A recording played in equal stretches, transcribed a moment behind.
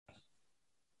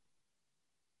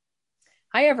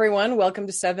Hi, everyone. Welcome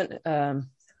to Six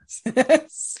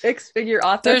Figure There's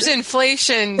Authors.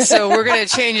 inflation, so we're going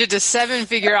to change it to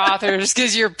seven-figure authors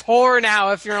because you're poor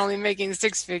now if you're only making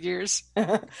six figures.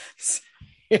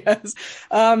 Yes.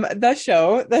 The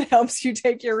show that helps you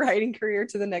take your writing career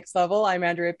to the next level. I'm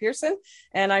Andrea Pearson,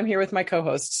 and I'm here with my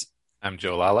co-hosts. I'm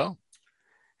Joe Lalo.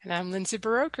 And I'm Lindsay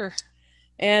Baroker.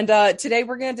 And today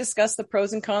we're going to discuss the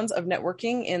pros and cons of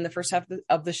networking in the first half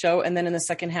of the show. And then in the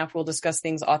second half, we'll discuss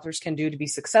things authors can do to be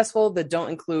successful that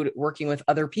don't include working with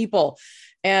other people.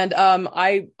 And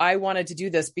I wanted to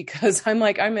do this because I'm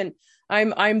an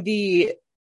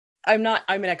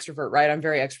extrovert, right? I'm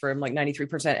very extrovert. I'm like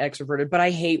 93% extroverted, but I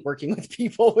hate working with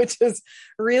people, which is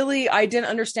really, I didn't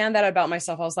understand that about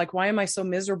myself. I was like, why am I so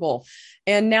miserable?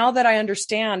 And now that I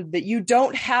understand that you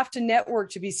don't have to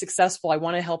network to be successful, I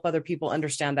want to help other people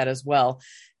understand that as well.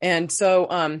 And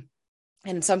so,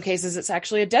 in some cases, it's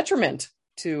actually a detriment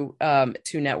to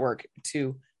network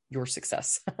to your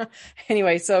success.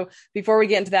 Anyway, so before we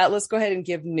get into that, let's go ahead and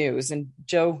give news. And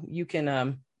Joe, you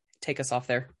can take us off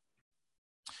there.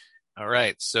 All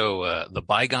right. So The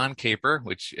Bygone Caper,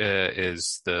 which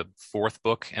is the fourth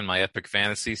book in my epic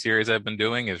fantasy series I've been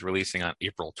doing, is releasing on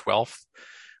April 12th.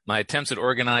 My attempts at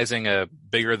organizing a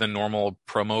bigger than normal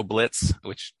promo blitz,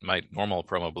 which my normal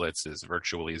promo blitz is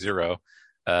virtually zero,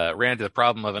 ran into the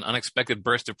problem of an unexpected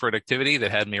burst of productivity that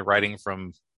had me writing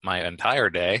from my entire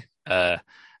day, and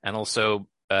also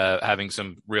having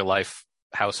some real life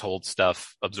household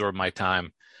stuff absorb my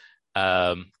time.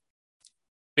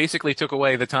 Basically took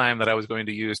away the time that I was going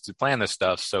to use to plan this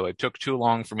stuff. So it took too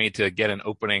long for me to get an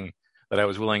opening that I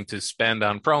was willing to spend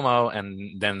on promo,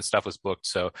 and then stuff was booked.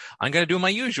 So I'm going to do my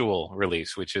usual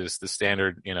release, which is the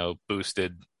standard,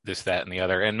 boosted this, that, and the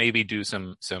other, and maybe do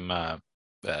some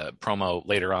promo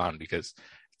later on because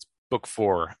it's book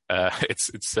 4.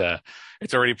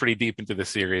 It's already pretty deep into the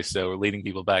series. So we're leading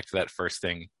people back to that first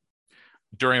thing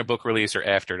during a book release or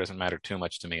after. It doesn't matter too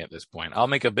much to me at this point. I'll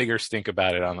make a bigger stink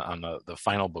about it on the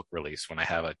final book release when I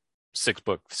have a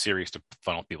 6-book series to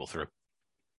funnel people through.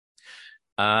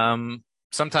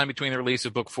 Sometime between the release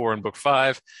of book 4 and book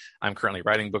 5, I'm currently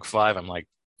writing book 5. I'm like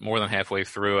more than halfway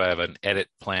through. I have an edit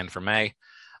planned for May.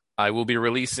 I will be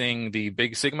releasing the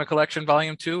Big Sigma Collection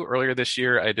Volume 2. Earlier this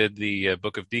year, I did the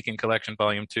Book of Deacon Collection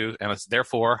Volume 2, and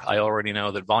therefore I already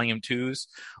know that Volume 2s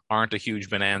aren't a huge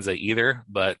bonanza either,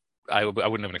 but I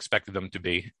wouldn't have expected them to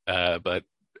be, but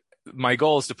my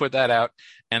goal is to put that out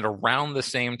and around the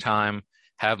same time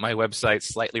have my website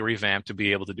slightly revamped to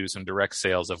be able to do some direct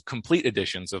sales of complete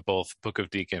editions of both Book of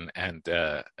Deacon and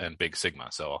Big Sigma.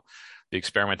 So I'll be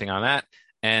experimenting on that.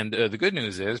 And the good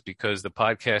news is, because the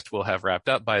podcast will have wrapped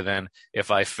up by then, if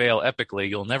I fail epically,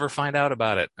 you'll never find out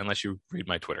about it unless you read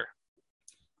my Twitter.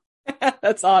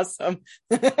 That's awesome.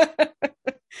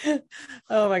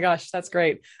 Oh my gosh, that's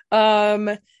great.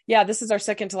 Yeah, this is our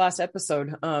second to last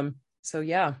episode. So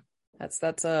yeah,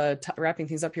 that's wrapping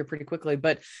things up here pretty quickly.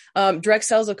 But direct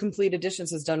sales of complete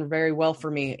editions has done very well for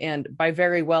me, and by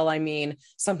very well I mean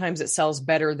sometimes it sells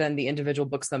better than the individual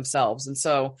books themselves. And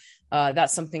so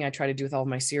that's something I try to do with all of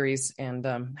my series, and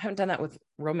haven't done that with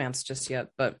romance just yet,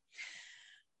 but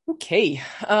okay.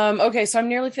 So I'm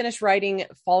nearly finished writing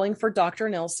Falling for Dr.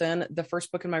 Nelson, the first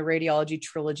book in my radiology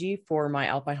trilogy for my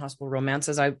Alpine Hospital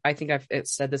romances. I think I've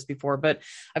said this before, but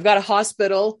I've got a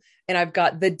hospital and I've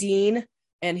got the dean,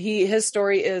 and his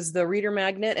story is the reader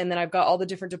magnet. And then I've got all the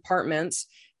different departments,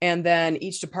 and then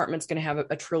each department's going to have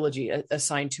a trilogy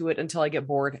assigned to it until I get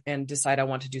bored and decide I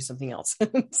want to do something else.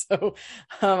 So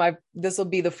this will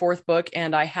be the fourth book,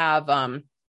 and I have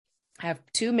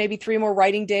 2, maybe 3 more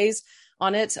writing days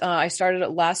on it. I started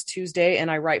it last Tuesday, and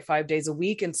I write 5 days a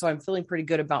week. And so I'm feeling pretty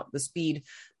good about the speed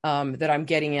that I'm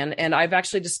getting in. And I've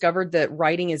actually discovered that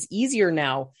writing is easier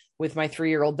now with my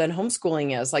 3-year-old than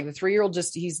homeschooling is. Like the 3-year-old,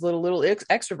 he's little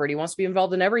extrovert. He wants to be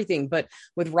involved in everything. But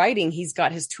with writing, he's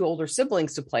got his 2 older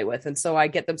siblings to play with. And so I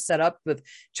get them set up with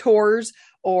chores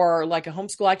or like a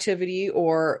homeschool activity,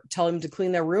 or tell them to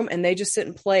clean their room, and they just sit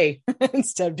and play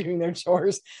instead of doing their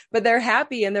chores. But they're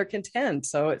happy and they're content.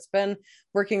 So it's been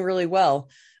working really well.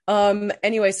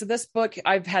 Anyway, so this book,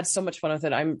 I've had so much fun with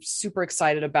it. I'm super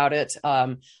excited about it.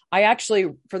 I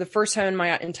actually, for the first time in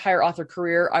my entire author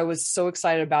career, I was so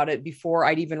excited about it before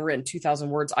I'd even written 2,000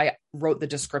 words. I wrote the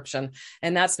description,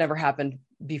 and that's never happened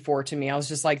before to me. I was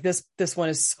just like, this one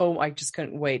is so, I just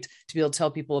couldn't wait to be able to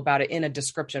tell people about it in a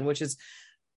description, which is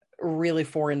really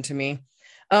foreign to me.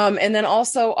 And then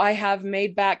also I have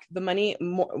made back the money,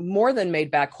 more than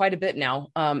made back, quite a bit now.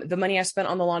 The money I spent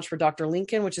on the launch for Dr.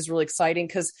 Lincoln, which is really exciting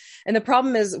and the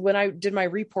problem is when I did my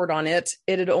report on it,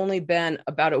 it had only been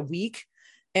about a week.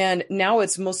 And now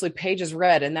it's mostly pages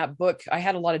read. And that book, I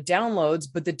had a lot of downloads,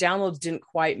 but the downloads didn't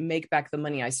quite make back the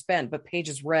money I spent, but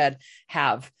pages read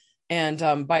have,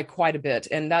 and by quite a bit.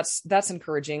 And that's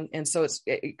encouraging. And so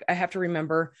I have to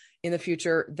remember in the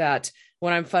future that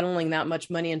when I'm funneling that much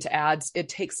money into ads, it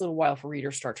takes a little while for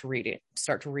readers start to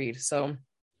read. So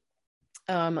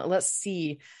let's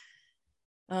see.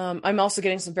 I'm also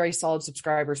getting some very solid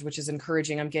subscribers, which is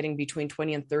encouraging. I'm getting between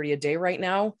 20 and 30 a day right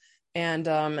now. And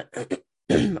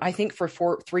I think for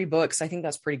 3 books, I think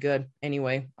that's pretty good.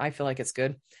 Anyway, I feel like it's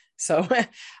good. So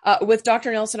with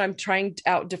Dr. Nelson, I'm trying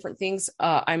out different things.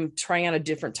 I'm trying out a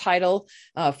different title,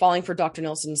 Falling for Dr.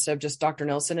 Nelson instead of just Dr.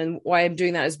 Nelson. And why I'm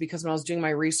doing that is because when I was doing my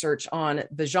research on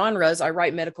the genres, I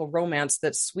write medical romance,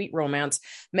 that's sweet romance.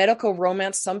 Medical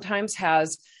romance sometimes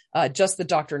has just the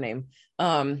doctor name.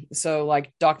 So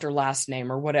like doctor last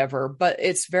name or whatever, but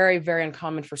it's very, very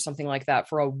uncommon for something like that,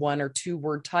 for a 1 or 2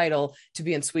 word title to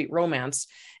be in sweet romance.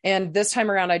 And this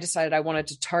time around, I decided I wanted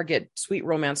to target sweet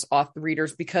romance author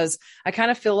readers, because I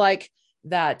kind of feel like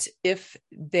that if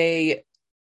they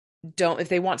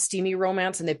want steamy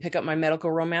romance and they pick up my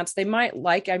medical romance, they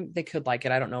could like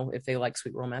it. I don't know if they like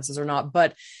sweet romances or not,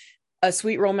 but a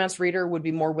sweet romance reader would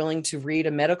be more willing to read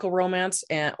a medical romance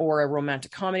or a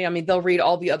romantic comedy. I mean, they'll read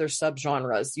all the other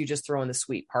subgenres. You just throw in the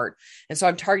sweet part. And so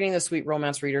I'm targeting the sweet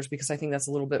romance readers because I think that's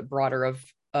a little bit broader of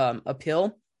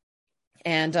appeal.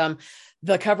 And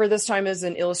the cover this time is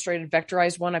an illustrated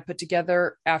vectorized one I put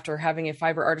together after having a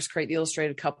Fiverr artist create the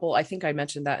illustrated couple. I think I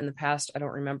mentioned that in the past. I don't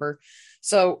remember.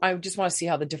 So I just want to see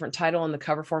how the different title and the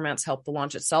cover formats help the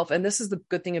launch itself. And this is the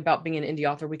good thing about being an indie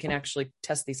author. We can actually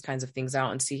test these kinds of things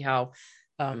out and see how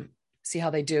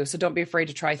they do. So don't be afraid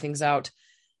to try things out.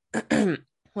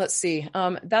 Let's see.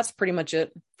 That's pretty much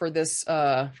it for this,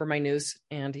 for my news.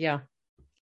 And yeah.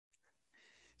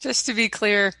 Just to be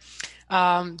clear, the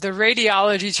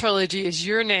Radiology Trilogy is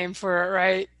your name for it,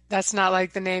 right? That's not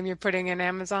like the name you're putting in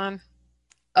Amazon?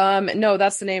 No,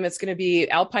 that's the name. It's going to be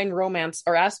Alpine Romance,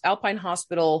 or Alpine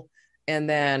Hospital, and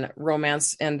then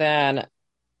Romance, and then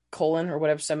colon or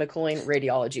whatever, semicolon,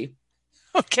 Radiology.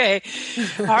 Okay.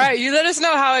 All right. You let us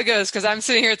know how it goes, because I'm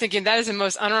sitting here thinking that is the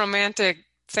most unromantic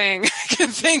thing I can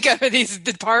think of these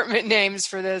department names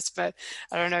for this, but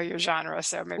I don't know your genre,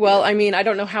 so maybe. Well, I mean, I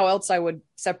don't know how else I would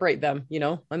separate them,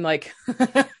 I'm like,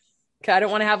 I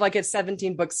don't want to have like a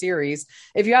 17 book series.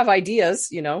 If you have ideas,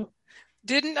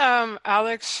 Didn't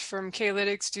Alex from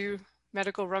K-Lytics do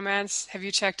medical romance? Have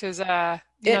you checked his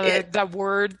that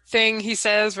word thing he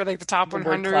says where like the top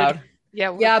 100?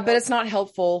 Yeah, but it's not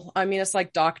helpful. I mean, it's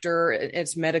like doctor,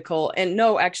 it's medical. And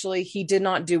no, actually, he did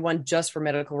not do one just for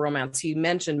medical romance. He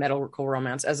mentioned medical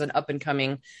romance as an up and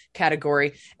coming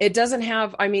category. It doesn't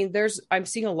have, I mean, I'm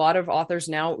seeing a lot of authors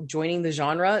now joining the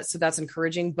genre. So that's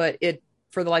encouraging, but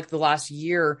for the last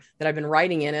year that I've been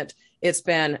writing in it, it's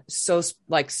been it's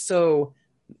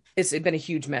been a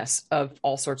huge mess of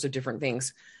all sorts of different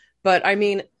things. But I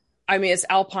mean, it's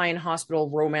Alpine Hospital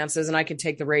romances, and I can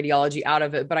take the radiology out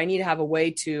of it, but I need to have a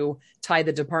way to tie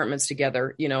the departments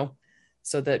together,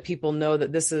 so that people know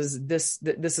that this is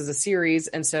a series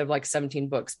instead of like 17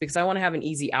 books, because I want to have an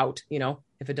easy out,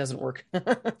 if it doesn't work.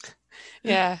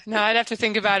 Yeah, no, I'd have to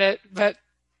think about it,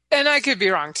 and I could be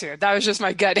wrong too. That was just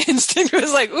my gut instinct. It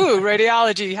was like, ooh,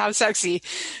 radiology, how sexy.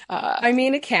 I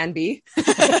mean, it can be.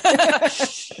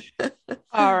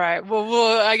 All right.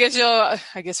 Well, I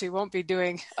guess we won't be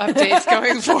doing updates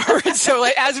going forward. So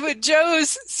like, as with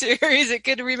Joe's series, It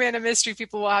Could Remain a Mystery,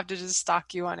 people will have to just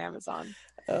stalk you on Amazon.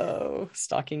 Oh,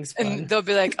 stalking's fun. And they'll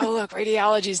be like, oh, look,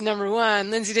 radiology's #1.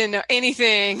 Lindsay didn't know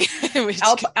anything.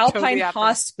 Alpine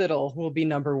Hospital will be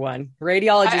 #1.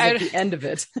 Radiology is at the end of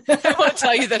it. I want to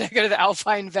tell you that I go to the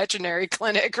Alpine Veterinary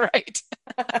Clinic, right?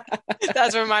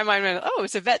 That's where my mind went, oh,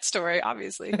 it's a vet story,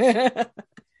 obviously.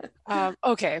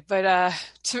 Okay, but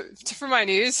for my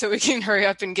news, so we can hurry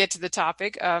up and get to the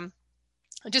topic.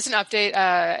 Just an update.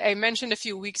 I mentioned a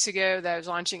few weeks ago that I was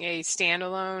launching a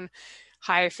standalone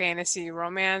high fantasy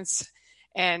romance,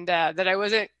 and that I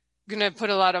wasn't going to put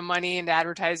a lot of money into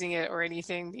advertising it or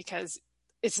anything, because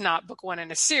it's not book 1 in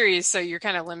a series. So you're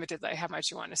kind of limited, like how much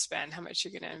you want to spend, how much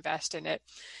you're going to invest in it.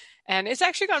 And it's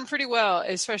actually gone pretty well,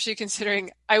 especially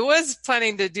considering I was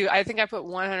planning to do, I think I put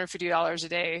 $150 a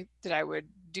day that I would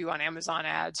do on Amazon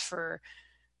ads for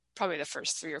probably the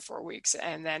first 3 or 4 weeks.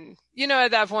 And then,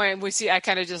 at that point I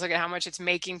kind of just look at how much it's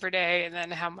making per day, and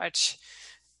then how much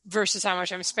versus how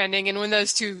much I'm spending. And when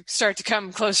those two start to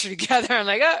come closer together, I'm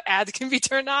like, oh, ads can be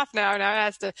turned off now. Now it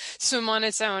has to swim on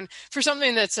its own for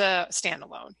something that's a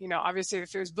standalone. Obviously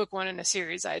if it was book 1 in a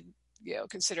series, I'd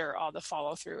consider all the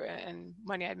follow through and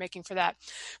money I'd making for that.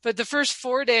 But the first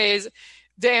 4 days,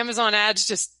 the Amazon ads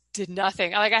just did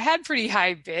nothing. Like I had pretty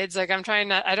high bids. Like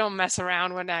I don't mess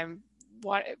around when I'm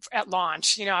at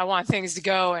launch. I want things to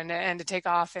go and to take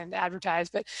off and advertise,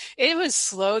 but it was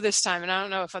slow this time. And I don't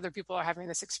know if other people are having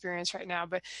this experience right now,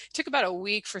 but it took about a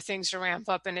week for things to ramp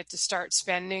up and it to start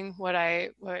spending what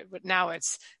now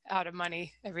it's out of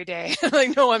money every day.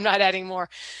 Like, no, I'm not adding more.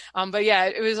 But yeah,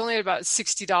 it was only about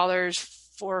 $60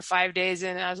 4 or 5 days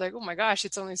in. And I was like, oh my gosh,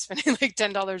 it's only spending like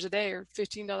 $10 a day or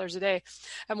 $15 a day. I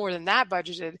have more than that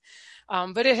budgeted.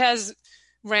 But it has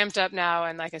ramped up now,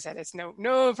 and like I said, it's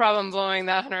no problem blowing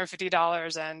that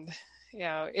 $150, and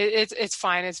it's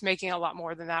fine. It's making a lot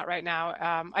more than that right now.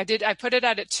 I put it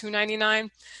at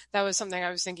 $2.99. That was something I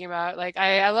was thinking about. Like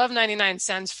I love 99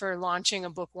 cents for launching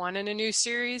a book one in a new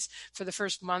series for the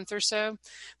first month or so,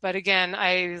 but again,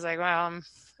 I was like, well,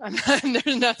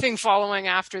 there's nothing following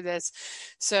after this,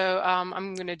 so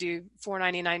I'm going to do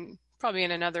 $4.99. Probably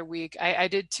in another week. I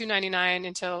did $2.99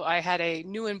 until I had a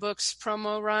New in Books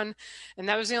promo run. And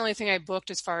that was the only thing I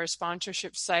booked as far as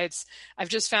sponsorship sites. I've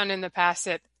just found in the past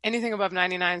that anything above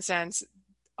 99 cents,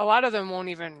 a lot of them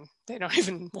they don't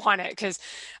even want it, because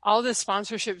all the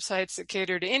sponsorship sites that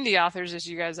cater to indie authors, as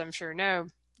you guys I'm sure know,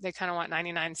 they kind of want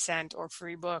 99 cent or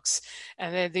free books.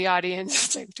 And the audience,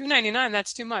 it's like $2.99,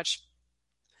 that's too much.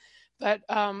 But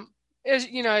as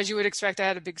you would expect, I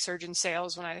had a big surge in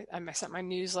sales when I sent my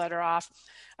newsletter off.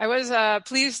 I was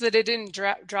pleased that it didn't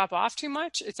drop off too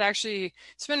much. It's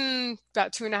been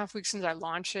about 2.5 weeks since I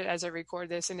launched it as I record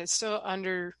this, and it's still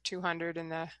under 200 in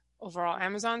the overall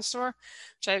Amazon store,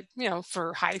 which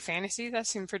for high fantasy, that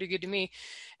seemed pretty good to me.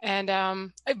 And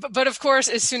but of course,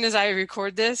 as soon as I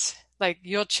record this, like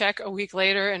you'll check a week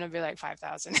later and it'll be like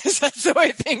 5,000. That's the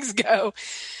way things go.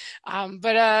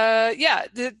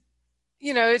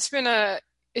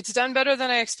 It's done better than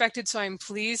I expected, so I'm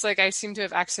pleased. Like I seem to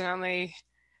have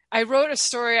I wrote a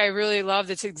story I really love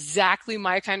that's exactly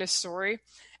my kind of story,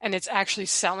 and it's actually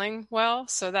selling well.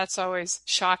 So that's always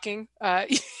shocking.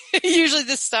 Usually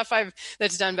the stuff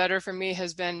that's done better for me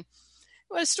has been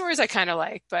stories I kind of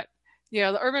like, but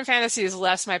the urban fantasy is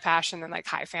less my passion than like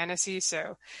high fantasy.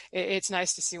 So it's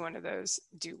nice to see one of those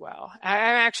do well.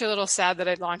 I'm actually a little sad that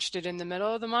I launched it in the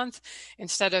middle of the month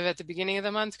instead of at the beginning of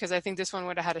the month, because I think this one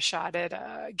would have had a shot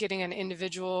at getting an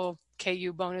individual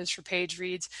KU bonus for page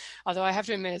reads. Although I have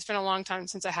to admit, it's been a long time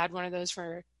since I had one of those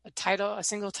for a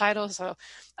single title. So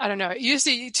I don't know.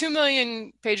 2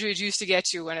 million page reads used to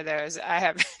get you one of those. I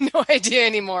have no idea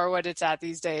anymore what it's at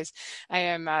these days. I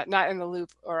am not in the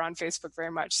loop or on Facebook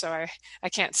very much, so I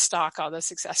can't stalk all the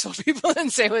successful people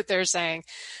and say what they're saying.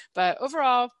 But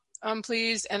overall, I'm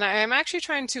pleased. And I am actually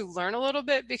trying to learn a little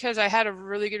bit, because I had a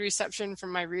really good reception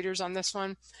from my readers on this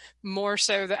one. More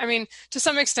so to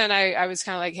some extent, I was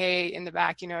kind of like, hey, in the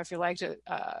back, if you liked it,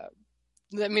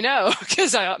 let me know,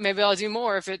 because maybe I'll do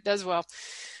more if it does well.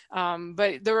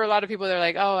 But there were a lot of people that are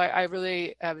like, oh, I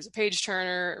was a page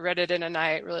turner, read it in a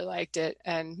night, really liked it.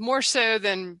 And more so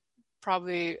than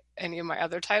probably any of my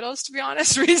other titles, to be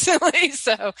honest, recently.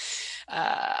 So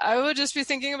I will just be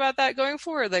thinking about that going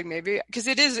forward. Like maybe, because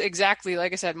it is exactly,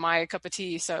 like I said, my cup of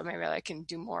tea. So maybe I can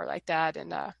do more like that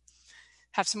and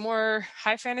have some more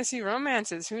high fantasy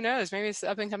romances. Who knows? Maybe it's the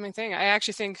up and coming thing. I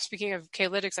actually think, speaking of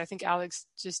K-Lytics, I think Alex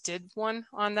just did one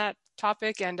on that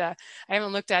topic, and I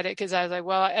haven't looked at it because I was like,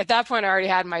 well, at that point I already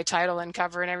had my title and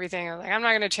cover and everything. I was like, I'm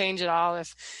not going to change it all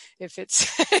if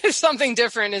it's if something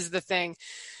different is the thing.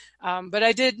 But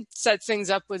I did set things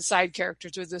up with side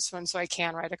characters with this one, so I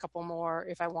can write a couple more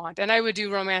if I want. And I would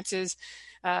do romances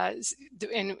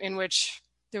in which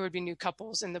there would be new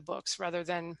couples in the books rather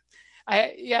than,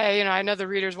 I know the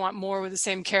readers want more with the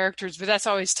same characters, but that's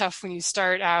always tough when you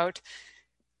start out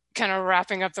kind of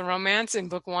wrapping up the romance in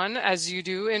book one, as you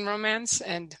do in romance,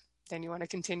 and then you want to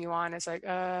continue on. It's like,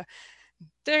 they're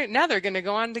going to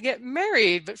go on to get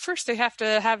married, but first they have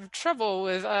to have trouble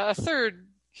with a third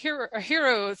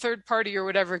party or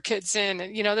whatever gets in.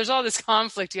 And, there's all this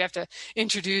conflict you have to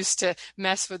introduce to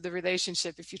mess with the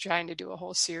relationship if you're trying to do a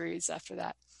whole series after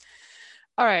that.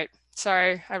 All right.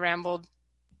 Sorry, I rambled.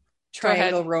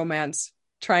 Triangle romance.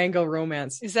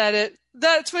 Is that it?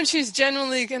 That's when she's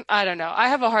genuinely, I don't know. I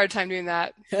have a hard time doing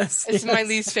that. Yes, it's my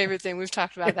least favorite thing. We've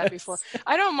talked about that before.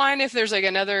 I don't mind if there's like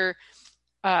another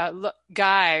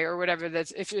guy or whatever,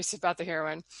 that's if it's about the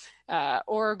heroine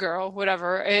or a girl,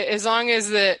 whatever, as long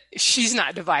as that she's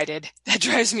not divided. That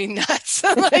drives me nuts.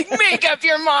 I'm like, make up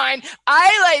your mind.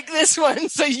 I like this one,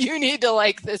 so you need to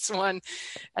like this one.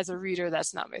 As a reader,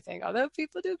 that's not my thing, although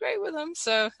people do great with them,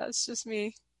 so that's just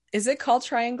me. Is it called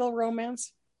triangle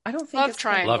romance? I don't think Love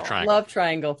Triangle. Love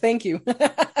Triangle. Thank you.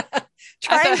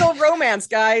 Triangle romance,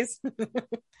 guys.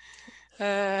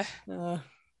 Okay.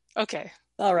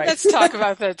 All right. Let's talk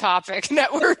about the topic,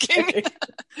 networking.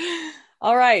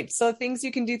 All right. So things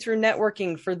you can do through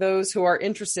networking for those who are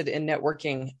interested in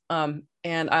networking. And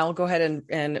I'll go ahead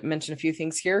and mention a few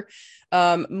things here.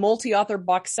 Multi-author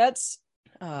box sets.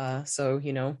 So,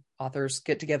 authors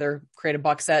get together, create a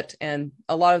box set, and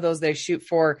a lot of those they shoot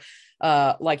for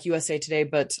like USA Today,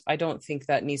 but I don't think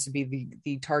that needs to be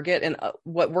the target. And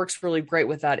what works really great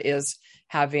with that is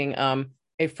having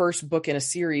a first book in a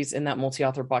series in that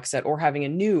multi-author box set, or having a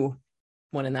new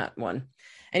one in that one.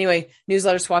 Anyway,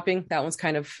 newsletter swapping, that one's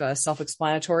kind of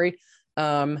self-explanatory.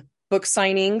 Book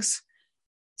signings.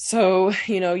 So,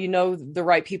 the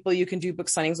right people, you can do book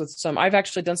signings with some. I've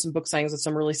actually done some book signings with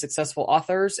some really successful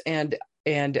authors, and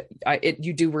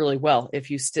you do really well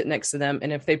if you sit next to them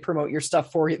and if they promote your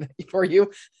stuff for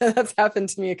you. That's happened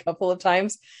to me a couple of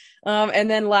times.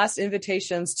 And then last,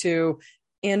 invitations to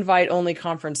invite only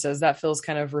conferences. That feels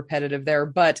kind of repetitive there,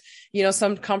 but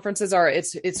some conferences are,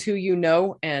 it's who you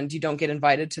know, and you don't get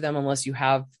invited to them unless you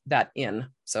have that in.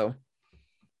 So.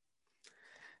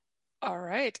 All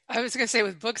right. I was going to say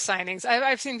with book signings,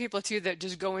 I've seen people too that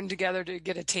just go in together to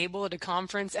get a table at a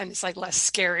conference, and it's like less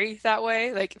scary that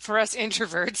way. Like for us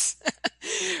introverts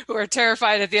who are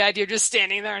terrified at the idea of just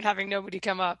standing there and having nobody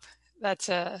come up. That's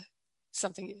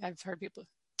something I've heard people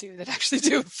do that actually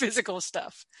do physical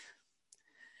stuff.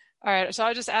 All right. So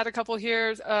I'll just add a couple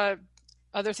here.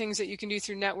 Other things that you can do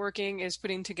through networking is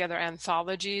putting together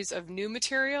anthologies of new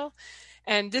material.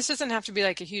 And this doesn't have to be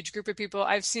like a huge group of people.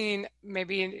 I've seen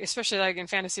maybe, especially like in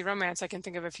fantasy romance, I can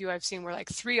think of a few I've seen where like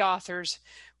 3 authors,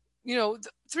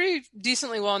 3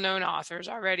 decently well-known authors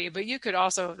already, but you could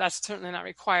also, that's certainly not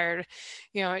required,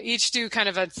 each do kind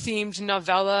of a themed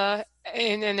novella,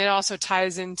 and it also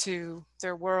ties into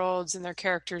their worlds and their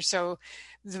characters. So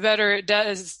the better it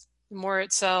does, the more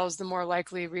it sells, the more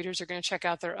likely readers are going to check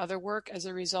out their other work as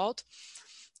a result.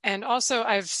 And also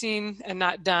I've seen and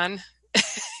not done,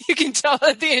 you can tell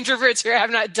that the introverts here have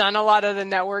not done a lot of the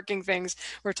networking things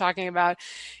we're talking about,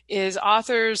 is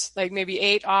authors, like maybe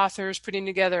 8 authors putting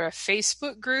together a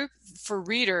Facebook group for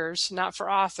readers, not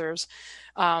for authors.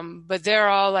 But they're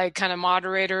all like kind of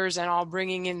moderators and all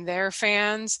bringing in their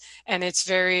fans. And it's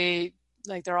very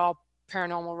like, they're all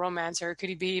paranormal romance, or it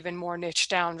could be even more niche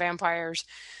down, vampires.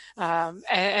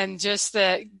 And just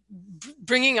that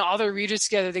bringing all the readers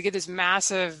together, they get this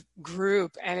massive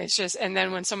group, and it's just, and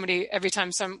then when every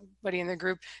time somebody in the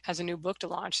group has a new book to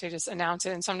launch, they just announce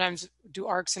it, and sometimes do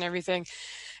arcs and everything.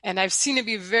 And I've seen it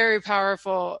be very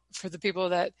powerful for the people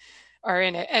that are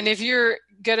in it. And if you're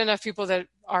good enough people that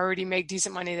already make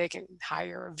decent money, they can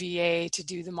hire a VA to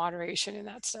do the moderation and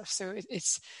that stuff. So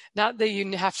it's not that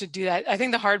you have to do that. I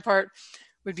think the hard part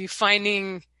would be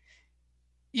finding,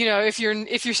 if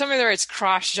you're somewhere there, it's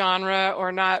cross genre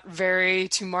or not very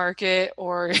to market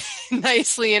or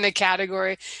nicely in a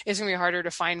category, it's going to be harder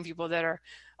to find people that are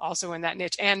also in that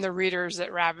niche and the readers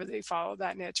that rapidly follow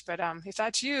that niche. But if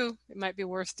that's you, it might be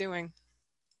worth doing.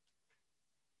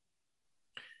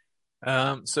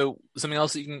 So something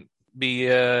else that you can be,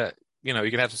 you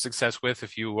can have some success with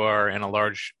if you are in a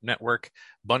large network.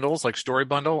 Bundles like Story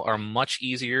Bundle are much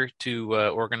easier to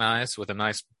organize with a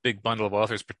nice big bundle of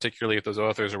authors, particularly if those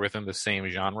authors are within the same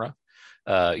genre.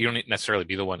 You don't necessarily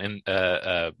be the one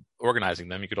in organizing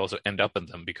them. You could also end up in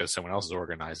them because someone else is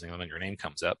organizing them and your name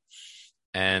comes up.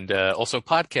 And also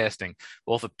podcasting,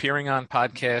 both appearing on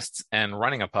podcasts and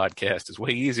running a podcast is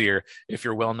way easier if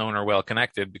you're well known or well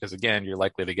connected, because again, you're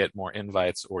likely to get more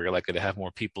invites, or you're likely to have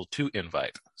more people to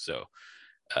invite. So,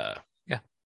 yeah.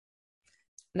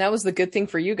 And that was the good thing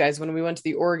for you guys when we went to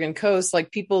the Oregon coast, like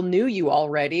people knew you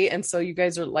already. And so you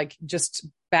guys are like just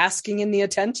basking in the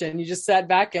attention. You just sat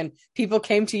back and people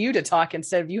came to you to talk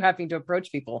instead of you having to approach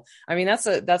people. I mean, that's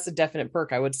a definite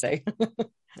perk, I would say.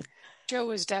 Joe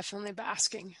was definitely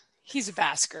basking. He's a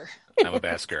basker. I'm a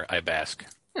basker. I bask.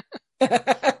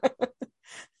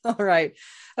 All right.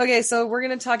 Okay. So we're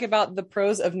going to talk about the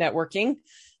pros of networking.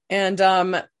 And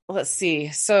let's see.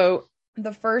 So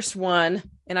the first one,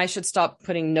 and I should stop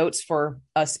putting notes for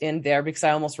us in there because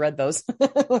I almost read those.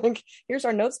 Here's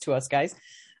our notes to us, guys.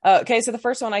 Okay. So the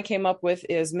first one I came up with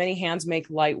is many hands make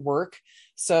light work.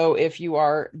 So if you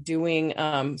are doing,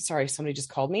 sorry, somebody just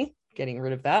called me, getting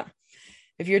rid of that.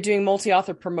 If you're doing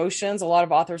multi-author promotions, a lot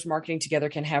of authors marketing together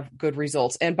can have good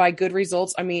results. And by good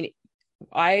results, I mean,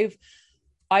 I've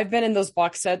been in those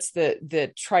box sets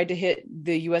that tried to hit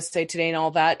the USA Today and all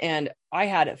that. And I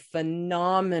had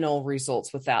phenomenal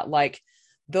results with that. Like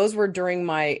those were during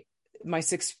my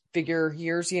 6-figure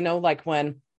years, like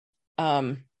when,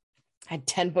 had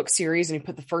 10 book series, and you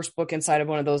put the first book inside of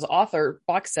one of those author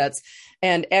box sets,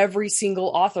 and every single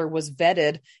author was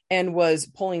vetted and was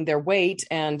pulling their weight.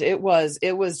 And it was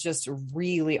just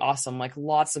really awesome. Like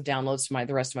lots of downloads to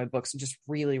the rest of my books, and just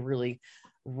really, really,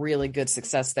 really good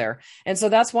success there. And so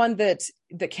that's one that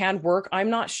can work. I'm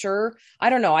not sure. I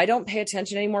don't know. I don't pay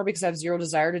attention anymore because I have zero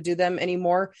desire to do them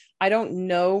anymore. I don't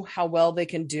know how well they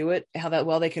can do it, how that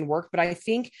well they can work, but I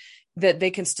think that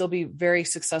they can still be very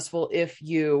successful if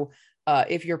you're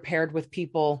paired with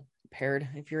people,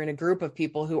 if you're in a group of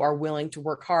people who are willing to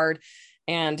work hard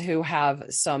and who have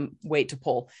some weight to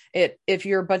pull. If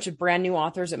you're a bunch of brand new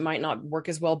authors, it might not work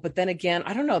as well. But then again,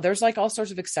 I don't know. There's like all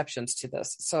sorts of exceptions to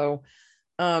this. So,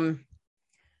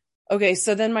 okay.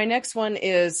 So then my next one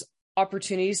is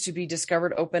opportunities to be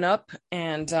discovered open up.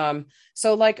 And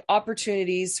so like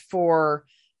opportunities for,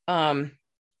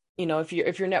 if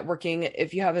you're networking,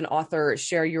 if you have an author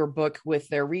share your book with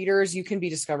their readers, you can be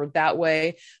discovered that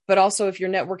way. But also if you're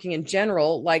networking in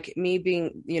general, like me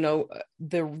being,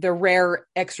 the rare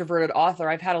extroverted author,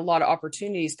 I've had a lot of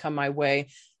opportunities come my way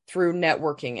through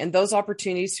networking. And those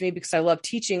opportunities to me, because I love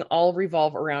teaching, all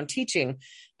revolve around teaching.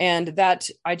 And that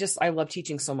I love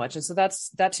teaching so much. And so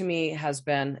that to me has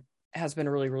been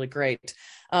really, really great.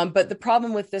 But the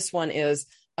problem with this one is,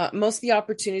 most of the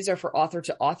opportunities are for author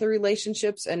to author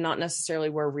relationships and not necessarily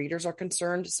where readers are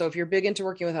concerned. So if you're big into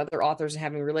working with other authors and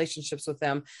having relationships with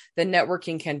them, then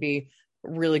networking can be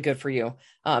really good for you.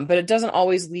 But it doesn't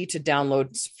always lead to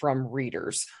downloads from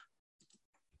readers.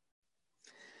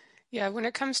 Yeah, when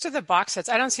it comes to the box sets,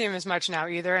 I don't see them as much now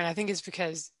either. And I think it's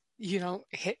because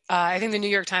I think the New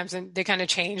York Times, and they kind of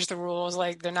changed the rules.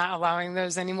 Like they're not allowing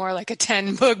those anymore, like a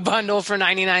 10 book bundle for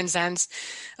 99 cents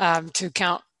to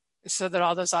count so that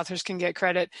all those authors can get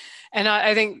credit. And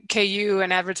I think KU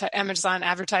and Amazon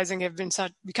advertising have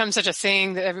become such a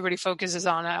thing that everybody focuses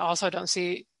on. I also don't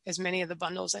see as many of the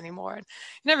bundles anymore. And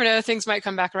you never know, things might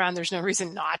come back around. There's no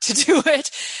reason not to do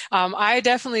it. I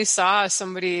definitely saw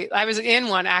I was in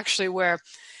one actually where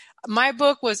my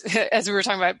book was, as we were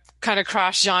talking about, kind of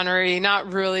cross-genre,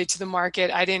 not really to the market.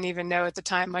 I didn't even know at the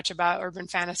time much about urban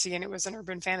fantasy, and it was an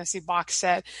urban fantasy box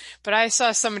set. But I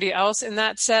saw somebody else in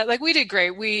that set. Like, we did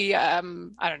great. We, I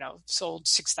don't know, sold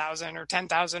 6,000 or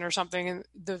 10,000 or something in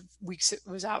the weeks it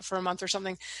was out for a month or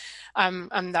something.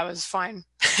 That was fine.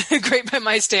 Great by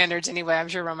my standards anyway. I'm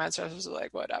sure Romance Fest was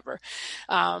like, whatever.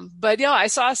 But yeah, I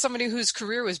saw somebody whose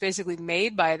career was basically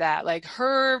made by that. Like,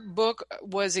 her book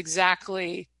was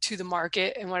exactly to the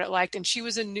market and what it liked. And she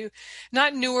was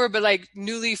not newer, but like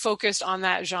newly focused on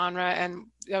that genre. And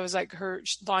that was like her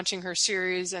launching her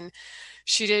series, and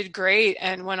she did great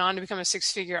and went on to become a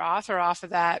 6-figure author off of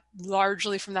that,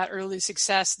 largely from that early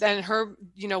success. Then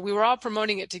we were all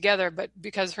promoting it together, but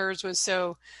because hers was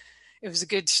it was a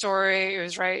good story. It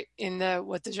was right in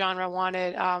what the genre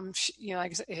wanted.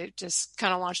 Like I said, it just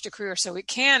kind of launched a career. So it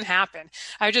can happen.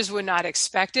 I just would not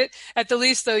expect it. At the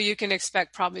least, though, you can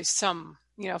expect probably some,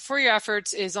 for your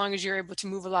efforts, as long as you're able to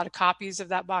move a lot of copies of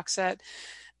that box set,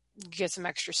 get some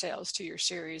extra sales to your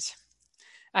series.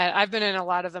 I've been in a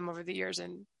lot of them over the years,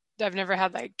 and I've never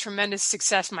had like tremendous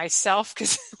success myself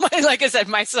because, like I said,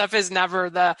 my stuff is never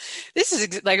this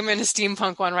is like, I'm in a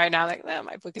steampunk one right now. Like,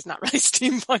 my book is not really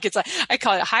steampunk. It's like, I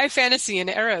call it high fantasy in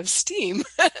the era of steam.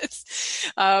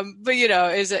 But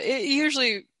it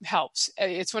usually helps.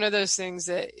 It's one of those things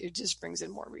that it just brings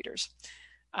in more readers.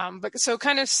 But so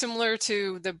kind of similar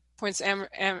to the points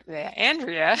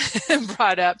Andrea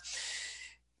brought up.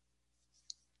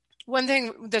 One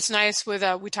thing that's nice with,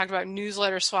 we talked about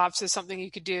newsletter swaps is something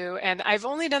you could do. And I've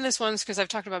only done this once because I've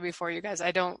talked about before, you guys,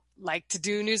 I don't like to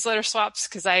do newsletter swaps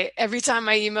because every time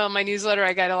I email my newsletter,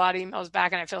 I get a lot of emails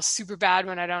back and I feel super bad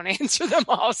when I don't answer them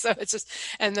all. So it's just,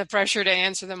 and the pressure to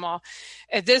answer them all.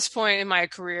 At this point in my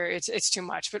career, it's too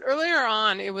much. But earlier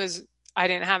on, I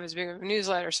didn't have as big of a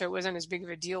newsletter, so it wasn't as big of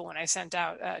a deal when I sent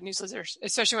out newsletters,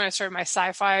 especially when I started my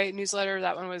sci-fi newsletter.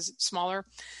 That one was smaller,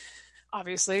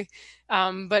 obviously.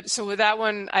 But so with that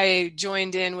one, I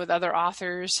joined in with other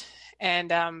authors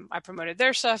and I promoted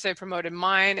their stuff. They promoted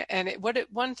mine. And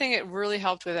one thing it really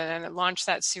helped with it, and it launched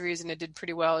that series and it did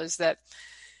pretty well, is that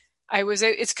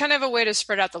it's kind of a way to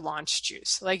spread out the launch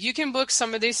juice. Like, you can book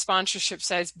some of these sponsorship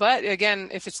sites, but again,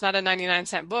 if it's not a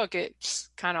 99-cent book, it's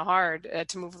kind of hard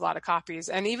to move a lot of copies.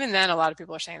 And even then, a lot of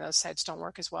people are saying those sites don't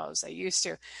work as well as they used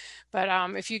to. But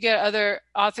if you get other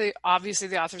obviously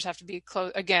the authors have to be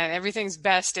close. Again, everything's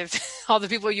best if all the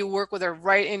people you work with are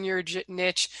right in your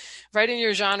niche, right in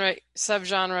your genre,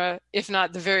 subgenre, if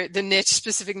not the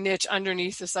specific niche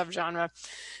underneath the subgenre.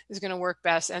 is going to work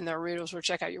best, and the readers will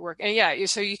check out your work. And yeah,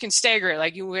 so you can stagger it.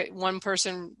 Like one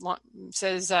person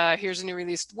says, here's a new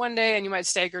release one day, and you might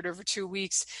stagger it over 2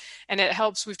 weeks. And it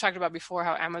helps. We've talked about before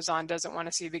how Amazon doesn't want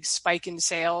to see a big spike in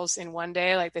sales in one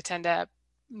day. Like they tend to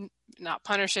not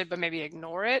punish it, but maybe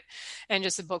ignore it, and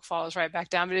just the book falls right back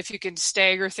down. But if you can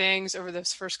stagger things over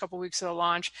those first couple of weeks of the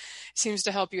launch, it seems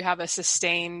to help you have a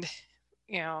sustained,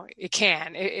 it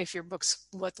can, if your book's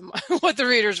what the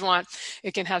readers want,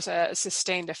 it can have a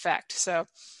sustained effect. So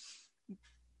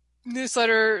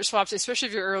newsletter swaps, especially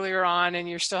if you're earlier on and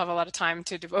you still have a lot of time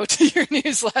to devote to your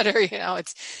newsletter,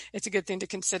 it's a good thing to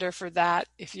consider for that.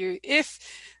 If you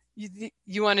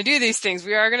want to do these things,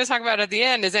 we are going to talk about at the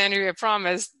end, as Andrea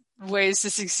promised, ways to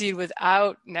succeed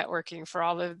without networking for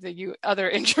all of the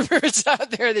other introverts out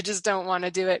there that just don't want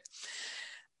to do it.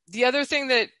 The other thing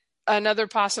that another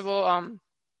possible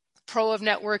pro of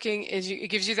networking is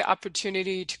it gives you the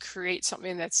opportunity to create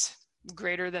something that's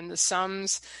greater than the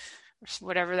sums,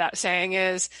 whatever that saying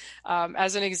is.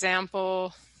 As an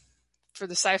example, for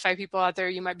the sci-fi people out there,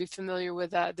 you might be familiar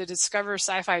with the Discover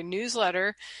Sci-Fi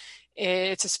newsletter.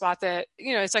 It's a spot that,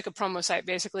 it's like a promo site,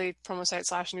 basically promo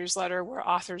site / newsletter where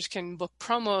authors can book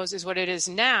promos is what it is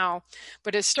now.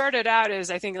 But it started out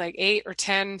as, I think, like 8 or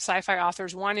 10 sci-fi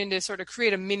authors wanting to sort of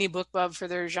create a mini book club for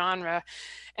their genre.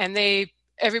 And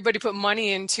everybody put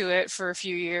money into it for a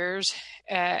few years.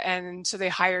 And so they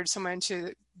hired someone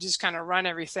to just kind of run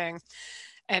everything.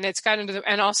 And it's gotten to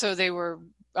and also they were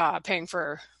paying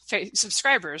for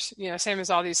subscribers, same as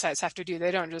all these sites have to do.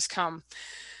 They don't just come.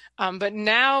 But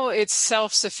now it's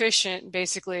self-sufficient,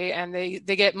 basically, and they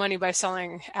get money by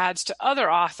selling ads to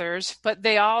other authors, but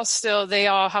they all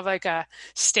have like a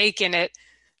stake in it.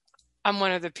 I'm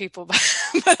one of the people, by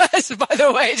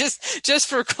the way, just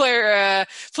for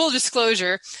full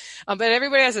disclosure, but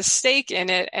everybody has a stake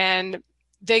in it, and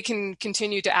they can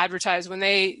continue to advertise when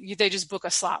they just book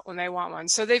a slot when they want one.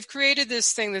 So they've created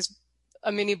this thing,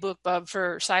 a mini book club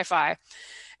for sci-fi,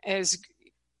 as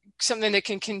something that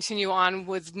can continue on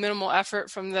with minimal effort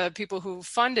from the people who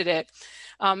funded it.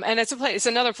 And it's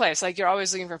another place, like you're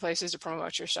always looking for places to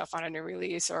promote your stuff on a new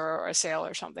release or a sale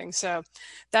or something. So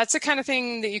that's the kind of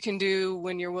thing that you can do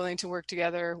when you're willing to work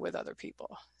together with other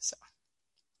people. So.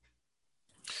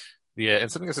 Yeah,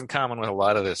 and something that's in common with a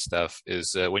lot of this stuff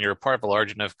is when you're a part of a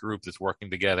large enough group that's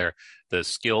working together, the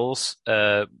skills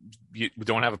you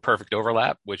don't have a perfect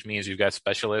overlap, which means you've got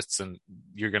specialists, and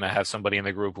you're going to have somebody in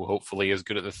the group who hopefully is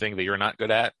good at the thing that you're not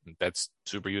good at. That's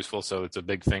super useful. So it's a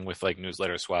big thing with like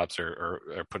newsletter swaps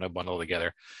or putting a bundle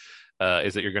together,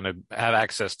 is that you're going to have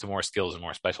access to more skills and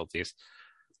more specialties.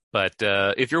 But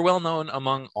if you're well known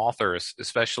among authors,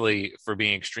 especially for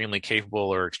being extremely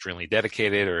capable or extremely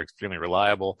dedicated or extremely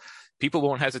reliable, people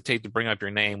won't hesitate to bring up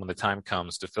your name when the time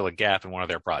comes to fill a gap in one of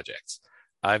their projects.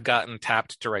 I've gotten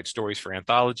tapped to write stories for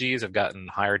anthologies. I've gotten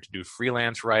hired to do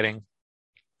freelance writing.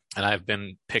 And I've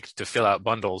been picked to fill out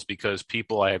bundles because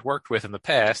people I had worked with in the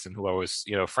past and who I was,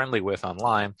 friendly with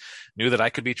online knew that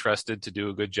I could be trusted to do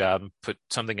a good job and put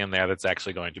something in there that's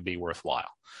actually going to be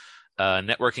worthwhile.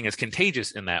 Networking is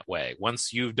contagious in that way.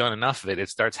 Once you've done enough of it, it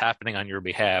starts happening on your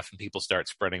behalf, and people start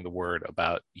spreading the word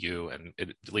about you, and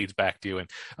it leads back to you. And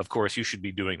of course, you should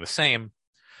be doing the same.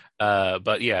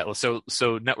 But yeah, so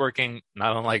networking,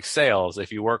 not unlike sales,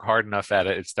 if you work hard enough at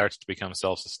it, it starts to become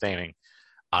self-sustaining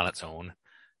on its own.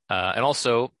 And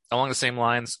also, along the same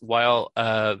lines, while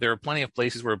there are plenty of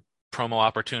places where promo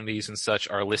opportunities and such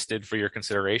are listed for your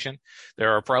consideration,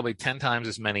 there are probably 10 times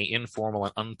as many informal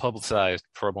and unpublicized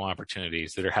promo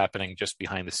opportunities that are happening just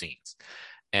behind the scenes.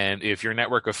 And if your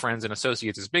network of friends and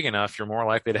associates is big enough, you're more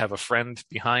likely to have a friend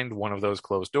behind one of those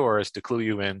closed doors to clue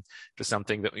you in to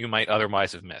something that you might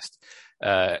otherwise have missed.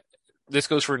 This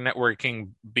goes for networking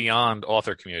beyond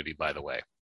author community, by the way.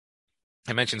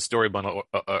 I mentioned Story Bundle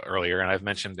earlier, and I've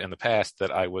mentioned in the past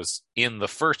that I was in the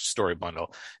first Story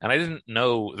Bundle, and I didn't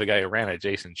know the guy who ran it,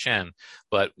 Jason Chen,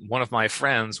 but one of my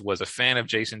friends was a fan of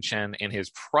Jason Chen in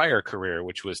his prior career,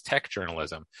 which was tech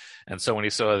journalism. And so when he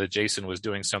saw that Jason was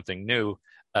doing something new,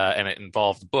 and it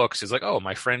involved books, he's like, oh,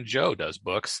 my friend Joe does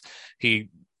books. He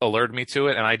alerted me to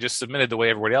it, and I just submitted the way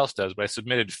everybody else does, but I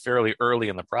submitted fairly early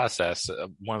in the process,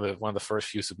 one of the first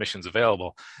few submissions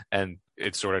available, and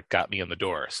it sort of got me in the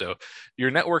door. So your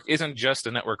network isn't just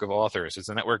a network of authors; it's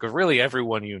a network of really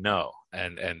everyone you know,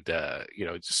 and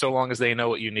so long as they know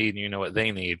what you need and you know what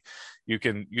they need,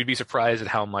 you'd be surprised at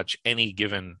how much any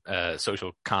given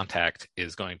social contact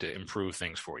is going to improve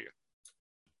things for you.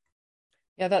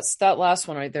 Yeah, that last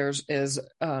one right there is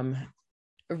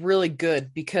really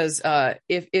good, because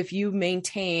if you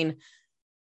maintain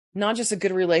not just a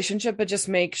good relationship, but just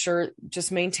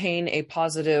maintain a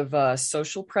positive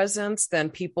social presence, then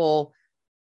people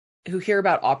who hear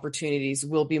about opportunities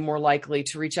will be more likely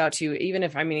to reach out to you, even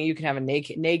if, I mean, you can have a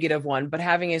negative one, but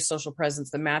having a social presence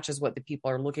that matches what the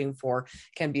people are looking for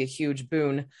can be a huge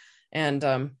boon. And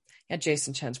yeah,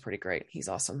 Jason Chen's pretty great. He's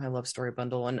awesome. I love Story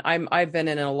Bundle, and I've been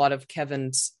in a lot of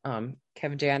Kevin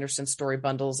J. Anderson story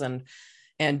bundles,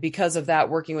 and because of that,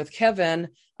 working with Kevin,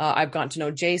 I've gotten to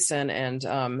know Jason,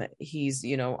 and he's,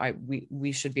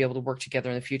 we should be able to work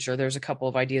together in the future. There's a couple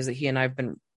of ideas that he and I've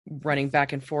been running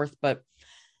back and forth, but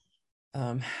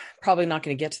probably not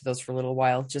going to get to those for a little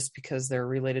while, just because they're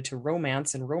related to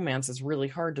romance, and romance is really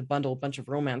hard to bundle a bunch of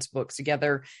romance books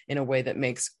together in a way that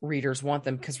makes readers want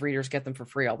them, because readers get them for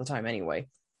free all the time anyway,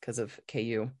 because of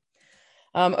KU.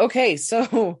 Okay,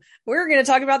 so we're going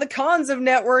to talk about the cons of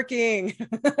networking.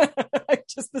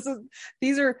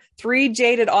 These are three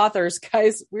jaded authors,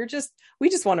 guys. We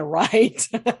just want to write.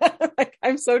 Like,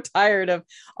 I'm so tired of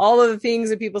all of the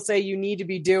things that people say you need to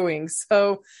be doing.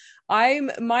 So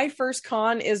my first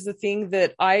con is the thing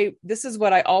that this is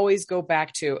what I always go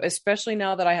back to, especially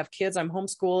now that I have kids. I'm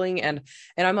homeschooling, and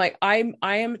I'm like, I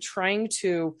am trying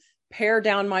to pare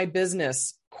down my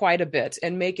business quite a bit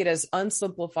and make it as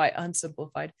simplified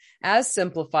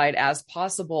as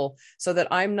possible, so that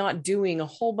I'm not doing a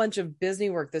whole bunch of busy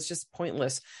work that's just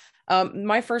pointless.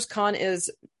 My first con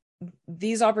is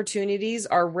these opportunities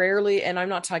are rarely, and I'm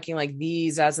not talking like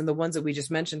these as in the ones that we just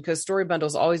mentioned, because Story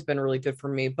Bundle's always been really good for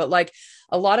me, but like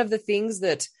a lot of the things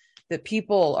that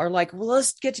people are like, well,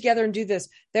 let's get together and do this,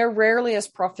 they're rarely as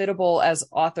profitable as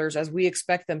authors as we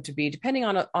expect them to be, depending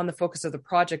on the focus of the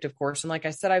project, of course. And like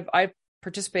I said, I've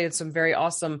participated in some very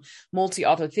awesome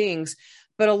multi-author things,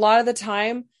 but a lot of the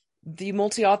time the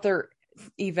multi-author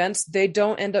events, they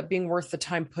don't end up being worth the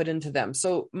time put into them.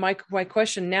 So my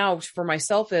question now for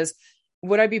myself is,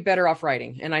 would I be better off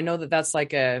writing? And I know that that's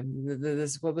like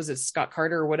what was it, Scott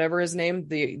Carter or whatever his name,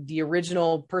 the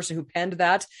original person who penned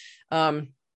that.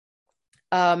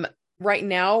 Right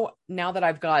now that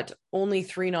I've got only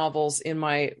 3 novels in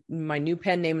my new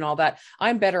pen name and all that,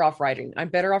 I'm better off writing. I'm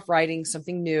better off writing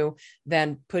something new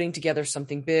than putting together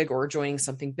something big or joining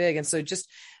something big. And so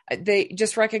they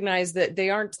just recognize that they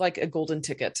aren't like a golden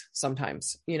ticket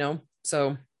sometimes,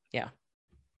 So yeah.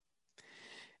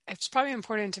 It's probably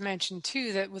important to mention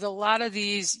too that with a lot of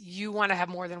these, you want to have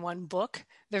more than one book.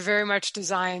 They're very much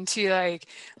designed to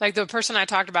like the person I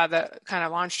talked about that kind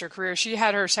of launched her career. She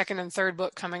had her second and third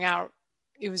book coming out.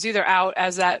 It was either out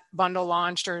as that bundle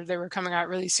launched, or they were coming out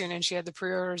really soon, and she had the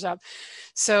pre-orders up.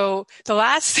 So the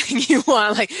last thing you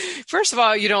want, like, first of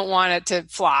all, you don't want it to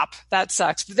flop. That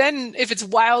sucks. But then if it's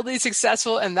wildly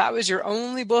successful and that was your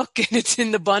only book and it's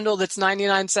in the bundle that's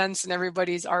 99 cents and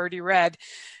everybody's already read,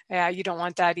 yeah, you don't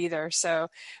want that either. So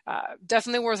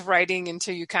definitely worth writing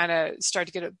until you kind of start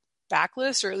to get a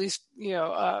backlist, or at least,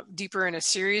 deeper in a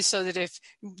series, so that if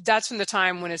that's when the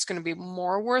time when it's going to be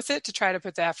more worth it to try to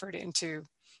put the effort into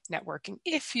networking,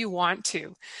 if you want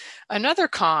to. Another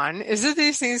con is that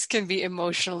these things can be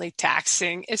emotionally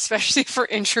taxing, especially for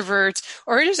introverts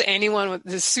or just anyone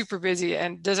who's super busy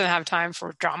and doesn't have time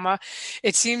for drama.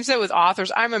 It seems that with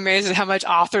authors, I'm amazed at how much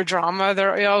author drama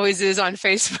there always is on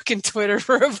Facebook and Twitter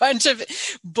for a bunch of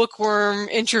bookworm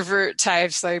introvert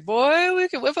types. Like, boy, we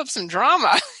could whip up some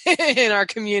drama in our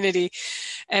community.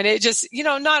 And it just,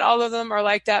 not all of them are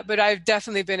like that, but I've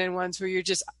definitely been in ones where you're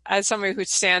just, as somebody who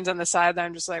stands on the sideline,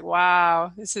 I'm just like,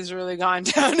 wow, this has really gone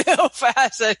downhill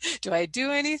fast. Do I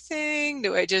do anything?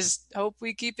 Do I just hope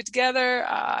we keep it together?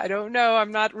 I don't know.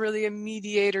 I'm not really a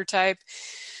mediator type.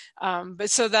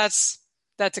 But so that's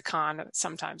a con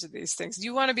sometimes of these things.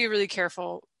 You want to be really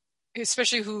careful,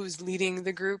 especially who's leading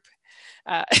the group.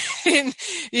 And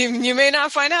you may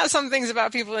not find out some things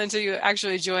about people until you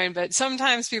actually join, but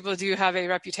sometimes people do have a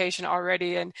reputation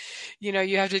already, and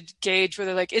you have to gauge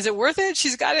whether, like, is it worth it?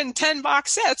 She's got in 10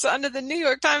 box sets under the New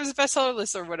York Times bestseller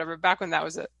list or whatever, back when that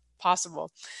was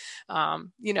possible.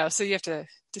 So you have to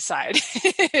decide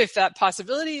if that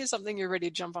possibility is something you're ready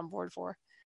to jump on board for.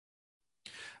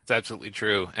 It's absolutely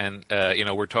true. And,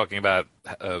 we're talking about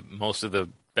most of the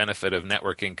benefit of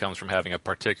networking comes from having a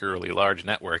particularly large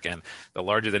network. And the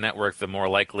larger the network, the more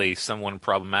likely someone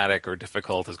problematic or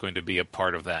difficult is going to be a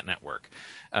part of that network.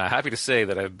 Happy to say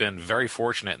that I've been very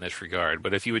fortunate in this regard.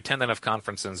 But if you attend enough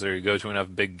conferences or you go to enough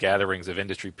big gatherings of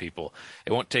industry people,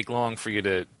 it won't take long for you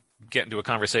to get into a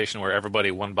conversation where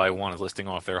everybody one by one is listing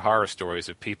off their horror stories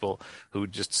of people who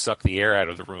just suck the air out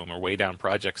of the room or weigh down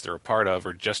projects they're a part of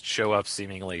or just show up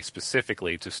seemingly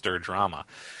specifically to stir drama.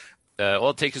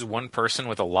 All it takes is one person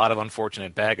with a lot of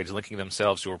unfortunate baggage linking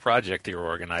themselves to a project that you're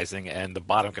organizing, and the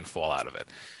bottom can fall out of it.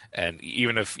 And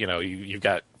even if you've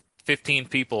got 15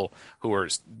 people who are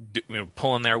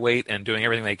pulling their weight and doing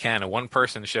everything they can, and one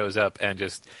person shows up and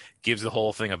just gives the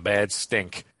whole thing a bad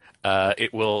stink,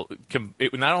 it will.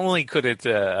 Not only could it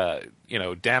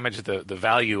damage the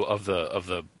value of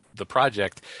the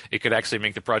project, it could actually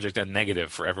make the project a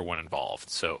negative for everyone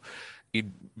involved. So,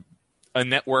 a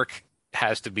network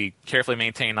has to be carefully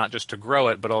maintained, not just to grow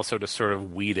it, but also to sort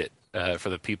of weed it for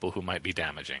the people who might be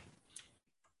damaging.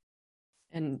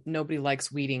 And nobody likes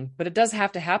weeding, but it does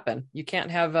have to happen. You can't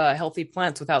have healthy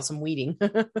plants without some weeding.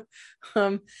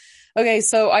 Okay,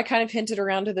 so I kind of hinted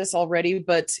around to this already,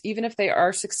 but even if they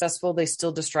are successful, they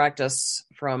still distract us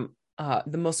from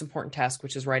the most important task,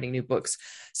 which is writing new books.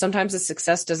 Sometimes the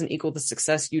success doesn't equal the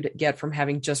success you'd get from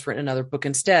having just written another book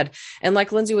instead. And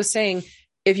like Lindsay was saying,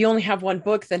 if you only have one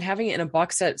book, then having it in a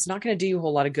box set, it's not going to do you a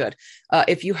whole lot of good.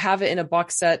 If you have it in a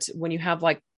box set when you have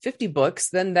like 50 books,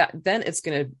 then it's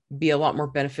going to be a lot more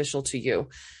beneficial to you.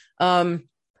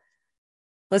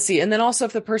 Let's see. And then also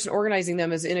if the person organizing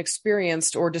them is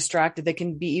inexperienced or distracted, they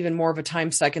can be even more of a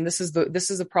time suck. And this is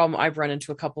the problem I've run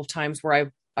into a couple of times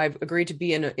where I've agreed to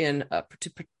be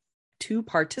to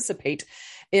participate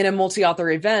in a multi-author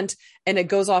event, and it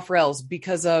goes off rails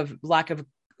because of lack of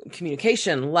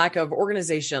communication, lack of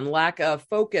organization, lack of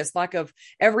focus, lack of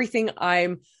everything.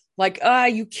 I'm like,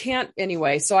 you can't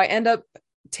anyway. So I end up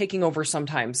taking over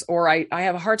sometimes, or I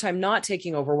have a hard time not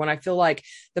taking over when I feel like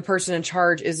the person in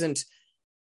charge isn't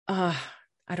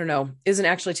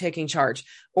actually taking charge,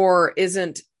 or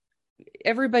isn't.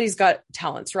 Everybody's got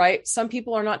talents, right? Some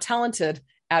people are not talented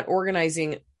at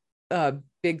organizing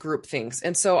big group things.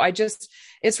 And so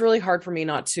it's really hard for me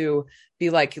not to be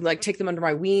like take them under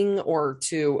my wing, or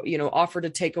to, offer to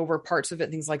take over parts of it,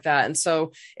 things like that. And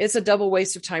so it's a double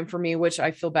waste of time for me, which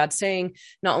I feel bad saying.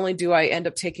 Not only do I end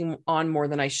up taking on more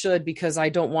than I should because I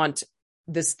don't want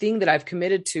this thing that I've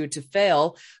committed to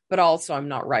fail, but also I'm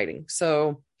not writing.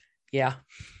 So yeah.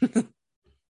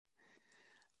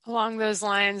 Along those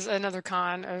lines, another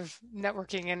con of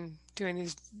networking and doing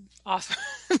these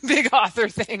big author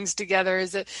things together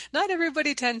is that not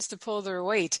everybody tends to pull their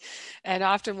weight, and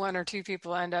often one or two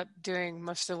people end up doing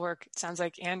most of the work. It sounds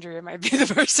like Andrea might be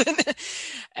the person.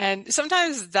 And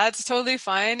sometimes that's totally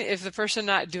fine if the person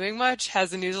not doing much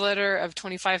has a newsletter of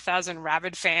 25,000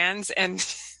 rabid fans and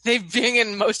they bring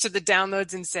in most of the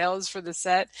downloads and sales for the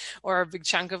set, or a big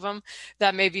chunk of them.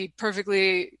 That may be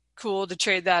perfectly cool to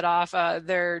trade that off,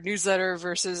 their newsletter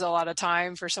versus a lot of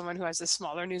time for someone who has a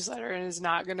smaller newsletter and is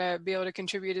not going to be able to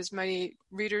contribute as many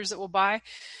readers that will buy.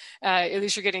 At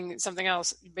least you're getting something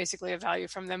else, basically a value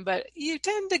from them. But you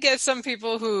tend to get some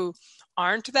people who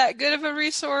aren't that good of a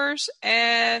resource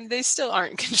and they still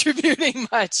aren't contributing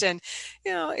much. And,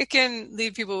 it can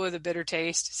leave people with a bitter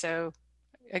taste. So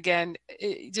again,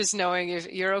 just knowing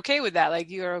if you're okay with that,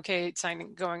 like you're okay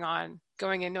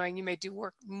going in knowing you may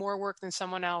do more work than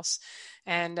someone else.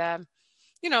 And, and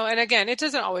again, it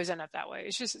doesn't always end up that way.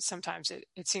 It's just sometimes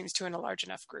it seems to in a large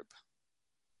enough group.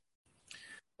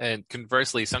 And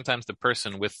conversely, sometimes the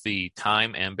person with the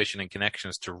time, ambition, and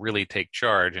connections to really take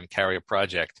charge and carry a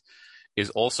project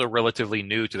is also relatively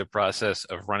new to the process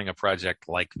of running a project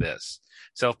like this.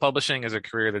 Self-publishing is a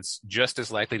career that's just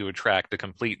as likely to attract a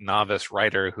complete novice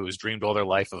writer who has dreamed all their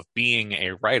life of being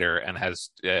a writer and has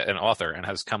an author and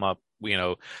has come up,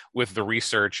 with the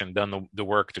research and done the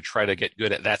work to try to get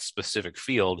good at that specific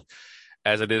field,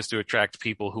 as it is to attract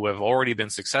people who have already been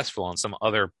successful in some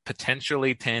other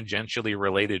potentially tangentially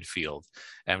related field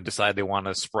and decide they want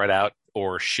to spread out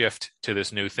or shift to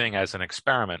this new thing as an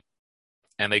experiment.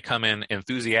 And they come in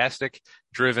enthusiastic,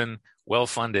 driven,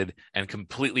 well-funded, and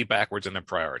completely backwards in their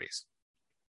priorities.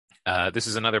 This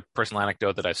is another personal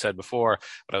anecdote that I've said before,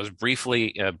 but I was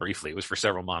briefly, it was for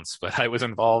several months, but I was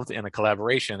involved in a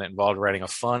collaboration that involved writing a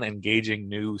fun, engaging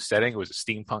new setting. It was a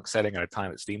steampunk setting at a time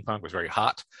that steampunk was very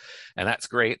hot, and that's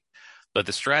great. But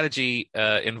the strategy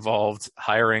involved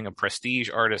hiring a prestige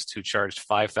artist who charged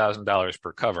 $5,000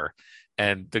 per cover.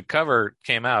 And the cover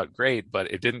came out great,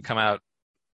 but it didn't come out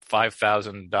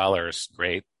 $5,000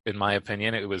 great. In my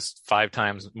opinion, it was 5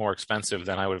 times more expensive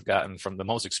than I would have gotten from the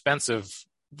most expensive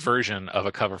version of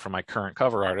a cover from my current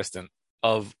cover artist, and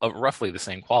of roughly the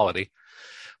same quality.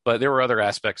 But there were other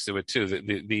aspects to it too.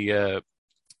 The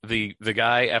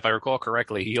guy, if I recall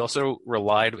correctly, he also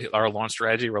our launch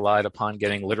strategy relied upon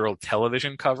getting literal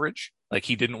television coverage. Like,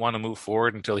 he didn't want to move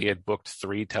forward until he had booked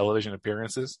 3 television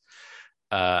appearances.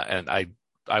 And I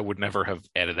would never have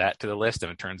added that to the list.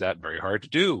 And it turns out very hard to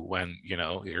do when,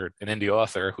 you're an indie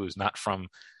author who's not from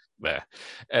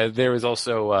There was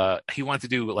also he wanted to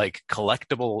do like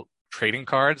collectible trading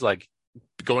cards, like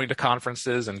going to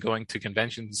conferences and going to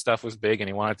conventions and stuff was big, and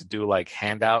he wanted to do like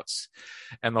handouts,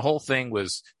 and the whole thing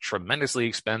was tremendously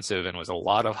expensive and was a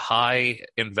lot of high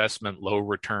investment, low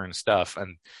return stuff.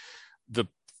 And the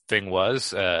thing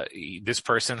was, this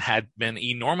person had been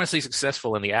enormously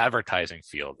successful in the advertising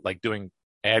field, like doing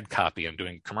ad copy and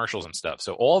doing commercials and stuff.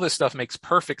 So all this stuff makes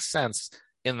perfect sense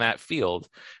in that field.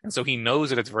 And so he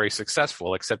knows that it's very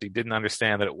successful, except he didn't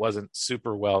understand that it wasn't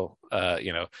super well,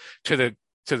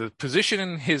 to the position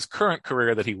in his current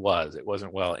career that he was, it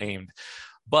wasn't well aimed.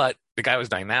 But the guy was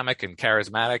dynamic and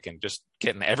charismatic and just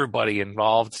getting everybody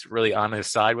involved really on his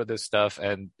side with this stuff.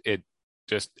 And it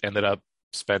just ended up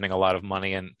spending a lot of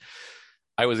money. And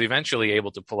I was eventually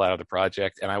able to pull out of the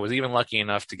project. And I was even lucky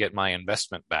enough to get my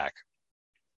investment back.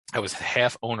 I was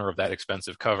half owner of that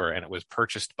expensive cover, and it was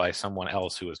purchased by someone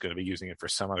else who was going to be using it for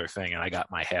some other thing, and I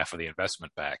got my half of the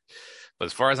investment back. But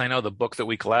as far as I know, the book that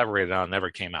we collaborated on never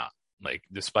came out. Like,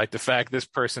 despite the fact this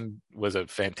person was a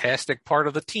fantastic part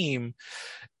of the team,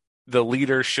 the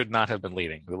leader should not have been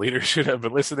leading. The leader should have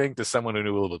been listening to someone who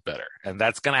knew a little bit better. And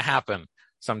that's going to happen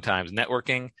sometimes.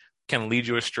 Networking can lead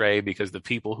you astray because the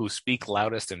people who speak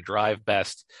loudest and drive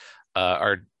best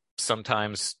are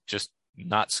sometimes just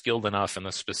not skilled enough in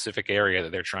the specific area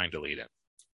that they're trying to lead in.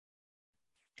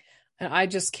 And I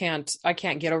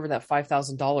can't get over that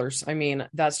 $5,000. I mean,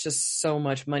 that's just so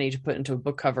much money to put into a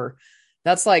book cover.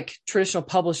 That's like traditional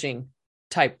publishing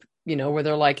type, where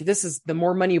they're like, this is the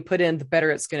more money you put in, the better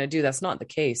it's going to do. That's not the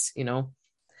case,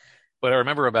 What I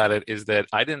remember about it is that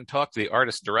I didn't talk to the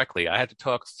artist directly. I had to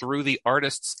talk through the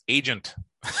artist's agent.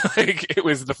 Like, it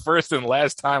was the first and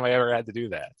last time I ever had to do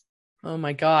that. Oh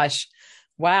my gosh.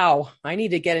 Wow. I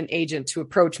need to get an agent to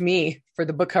approach me for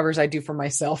the book covers I do for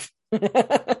myself.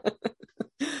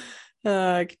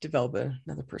 I could develop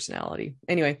another personality.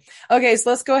 Anyway. Okay.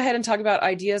 So let's go ahead and talk about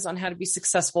ideas on how to be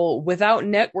successful without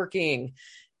networking.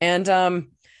 And,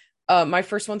 my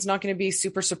first one's not going to be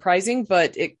super surprising,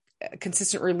 but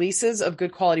consistent releases of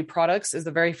good quality products is the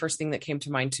very first thing that came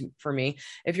to mind for me.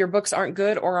 If your books aren't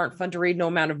good or aren't fun to read, no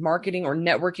amount of marketing or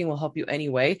networking will help you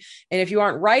anyway. And if you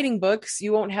aren't writing books,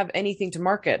 you won't have anything to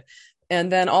market.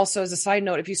 And then also, as a side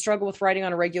note, if you struggle with writing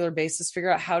on a regular basis,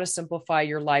 figure out how to simplify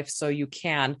your life so you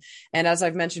can. And as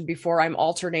I've mentioned before, I'm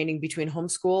alternating between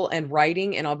homeschool and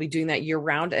writing, and I'll be doing that year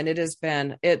round. And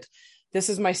this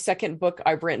is my second book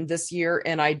I've written this year.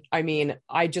 And I mean,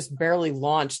 I just barely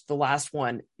launched the last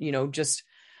one,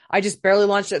 I just barely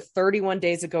launched it 31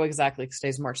 days ago exactly, because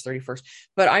today's March 31st.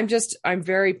 But I'm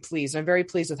very pleased. I'm very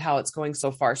pleased with how it's going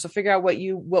so far. So figure out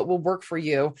what will work for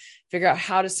you, figure out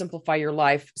how to simplify your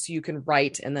life so you can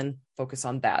write, and then focus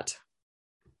on that.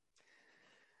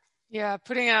 Yeah,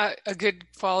 putting out a good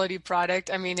quality product.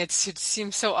 I mean, it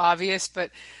seems so obvious,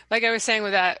 but like I was saying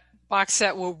with that box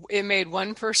set, it made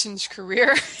one person's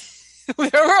career.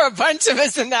 There were a bunch of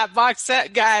us in that box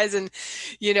set, guys, and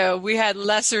we had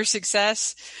lesser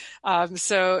success.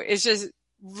 So it's just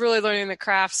really learning the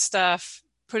craft stuff,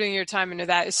 putting your time into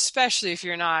that, especially if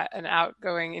you're not an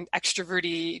outgoing and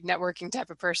extroverty networking type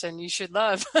of person. You should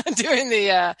love doing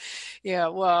the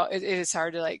it is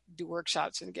hard to like do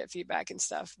workshops and get feedback and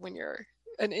stuff when you're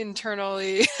an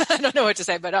internally, I don't know what to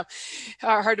say, but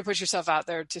hard to push yourself out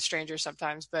there to strangers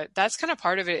sometimes. But that's kind of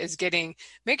part of it, is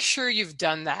make sure you've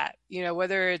done that,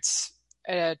 whether it's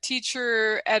a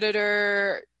teacher,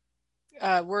 editor,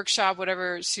 workshop,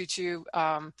 whatever suits you.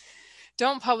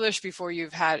 Don't publish before you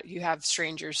have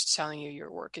strangers telling you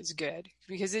your work is good,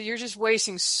 because you're just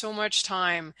wasting so much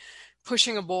time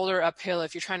pushing a boulder uphill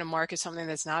if you're trying to market something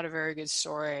that's not a very good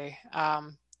story.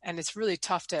 And it's really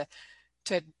tough to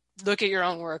look at your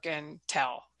own work and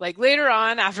tell. Like later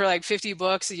on, after like 50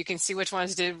 books, you can see which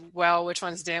ones did well, which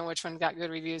ones didn't, which one got good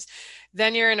reviews.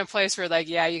 Then you're in a place where like,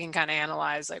 yeah, you can kind of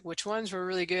analyze like which ones were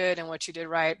really good and what you did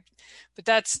right. But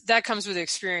that comes with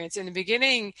experience. In the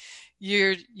beginning,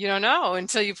 you don't know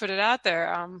until you put it out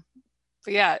there.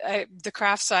 But yeah, the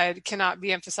craft side cannot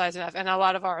be emphasized enough. And a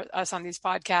lot of us on these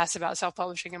podcasts about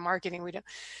self-publishing and marketing, we don't,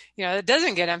 it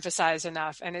doesn't get emphasized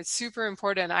enough. And it's super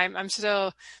important. I'm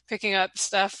still picking up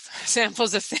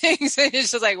samples of things. And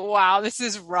it's just like, wow, this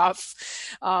is rough.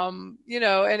 And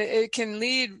it can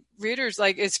lead readers,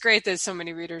 like, it's great that so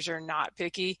many readers are not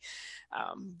picky.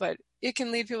 But it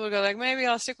can lead people to go like, maybe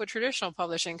I'll stick with traditional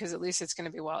publishing because at least it's going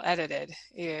to be well edited.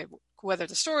 Whether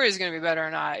the story is going to be better or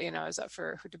not, is up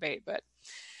for debate. But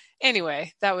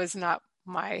anyway, that was not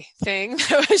my thing.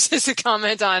 That was just a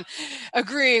comment on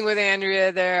agreeing with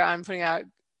Andrea there on putting out,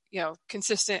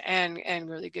 consistent and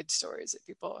really good stories that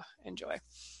people enjoy.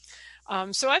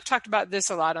 So I've talked about this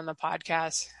a lot on the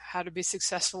podcast. How to be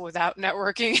successful without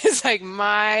networking is like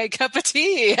my cup of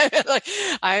tea. Like,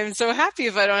 I'm so happy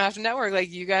if I don't have to network. Like,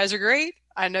 you guys are great.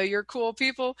 I know you're cool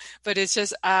people, but it's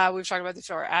just, we've talked about this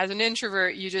before. As an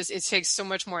introvert, it takes so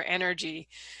much more energy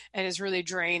and it's really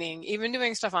draining. Even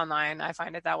doing stuff online, I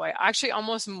find it that way. Actually,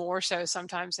 almost more so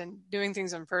sometimes than doing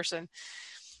things in person.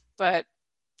 But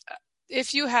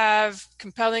if you have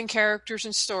compelling characters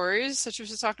and stories, such as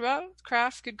we talked about,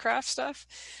 good craft stuff,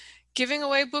 giving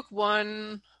away book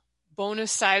one,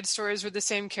 bonus side stories with the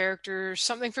same characters,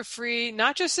 something for free,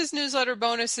 not just as newsletter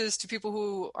bonuses to people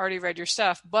who already read your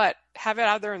stuff, but have it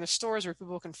out there in the stores where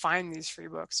people can find these free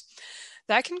books.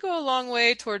 That can go a long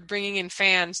way toward bringing in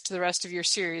fans to the rest of your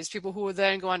series, people who will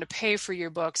then go on to pay for your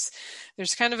books.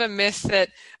 There's kind of a myth that,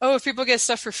 if people get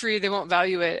stuff for free, they won't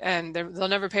value it and they'll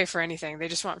never pay for anything. They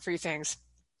just want free things.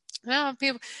 No,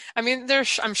 people, I mean,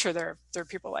 I'm sure there are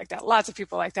people like that, lots of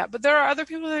people like that, but there are other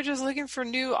people that are just looking for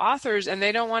new authors and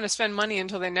they don't want to spend money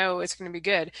until they know it's going to be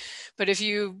good. But if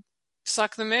you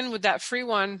suck them in with that free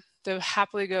one, they'll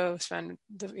happily go spend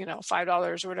the,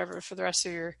 $5 or whatever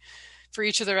for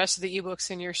each of the rest of the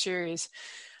ebooks in your series.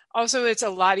 Also, it's a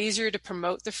lot easier to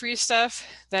promote the free stuff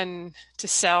than to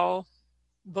sell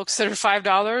books that are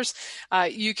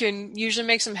 $5. You can usually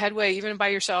make some headway even by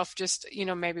yourself, just,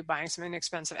 maybe buying some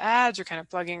inexpensive ads or kind of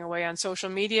plugging away on social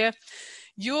media.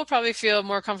 You will probably feel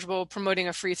more comfortable promoting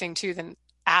a free thing too than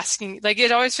asking. Like,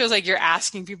 it always feels like you're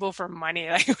asking people for money.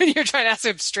 Like when you're trying to ask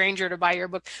a stranger to buy your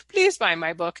book, please buy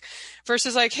my book,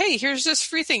 versus like, hey, here's this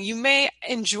free thing. You may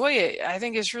enjoy it. I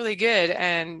think it's really good.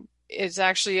 And it's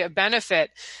actually a benefit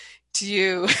to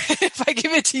you if I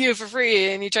give it to you for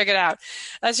free and you check it out.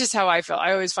 That's just how I feel.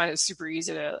 I always find it super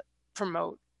easy to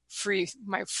promote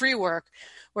my free work,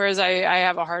 whereas I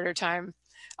have a harder time.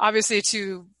 Obviously,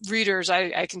 to readers,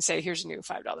 I can say, here's a new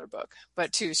 $5 book,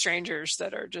 but to strangers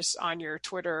that are just on your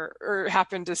Twitter or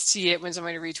happen to see it when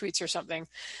somebody retweets or something,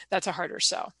 that's a harder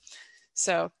sell.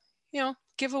 So,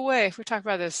 give away. We talked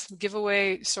about this, give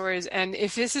away stories. And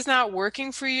if this is not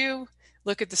working for you,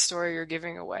 look at the story you're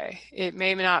giving away. It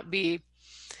may not be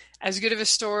as good of a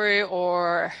story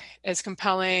or as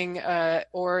compelling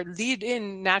or lead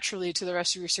in naturally to the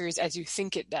rest of your series as you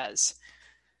think it does.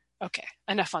 Okay,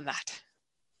 enough on that.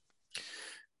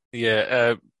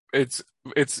 Yeah,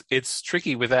 it's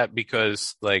tricky with that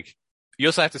because like you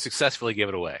also have to successfully give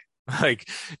it away. Like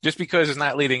just because it's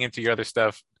not leading into your other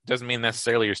stuff doesn't mean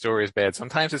necessarily your story is bad.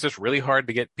 Sometimes it's just really hard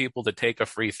to get people to take a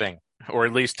free thing, or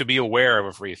at least to be aware of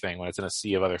a free thing when it's in a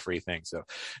sea of other free things. So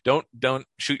don't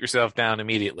shoot yourself down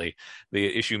immediately.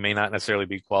 The issue may not necessarily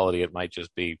be quality. It might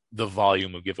just be the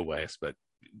volume of giveaways, but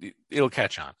it'll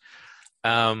catch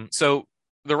on. So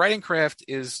the writing craft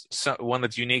is one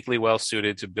that's uniquely well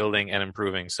suited to building and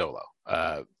improving solo.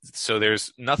 So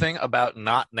there's nothing about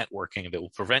not networking that will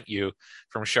prevent you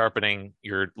from sharpening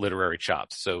your literary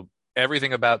chops. So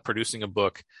everything about producing a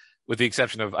book, with the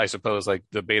exception of, I suppose, like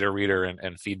the beta reader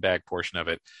and feedback portion of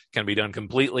it, can be done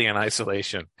completely in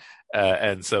isolation.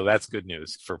 And so that's good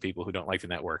news for people who don't like to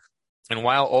network. And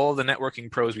while all of the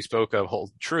networking pros we spoke of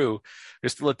hold true,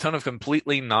 there's still a ton of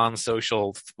completely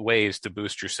non-social ways to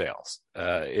boost your sales.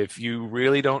 If you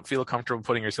really don't feel comfortable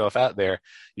putting yourself out there,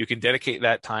 you can dedicate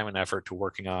that time and effort to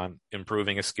working on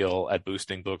improving a skill at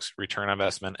boosting books' return on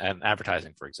investment and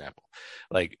advertising, for example.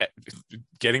 Like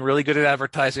getting really good at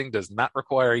advertising does not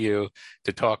require you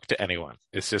to talk to anyone.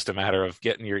 It's just a matter of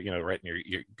getting writing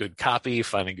your good copy,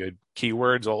 finding good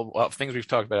keywords, all things we've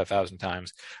talked about 1,000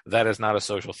 times. That is not a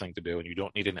social thing to do, and you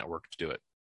don't need a network to do it.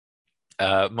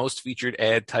 Most featured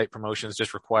ad type promotions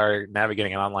just require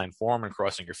navigating an online form and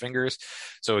crossing your fingers.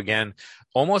 So again,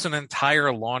 almost an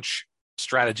entire launch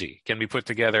strategy can be put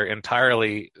together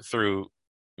entirely through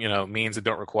means that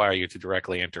don't require you to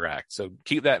directly interact. So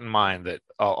keep that in mind, that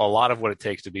a lot of what it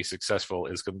takes to be successful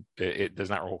it does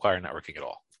not require networking at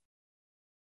all.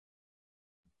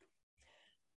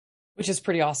 Which is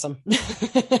pretty awesome.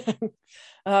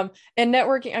 And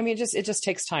networking, I mean, it just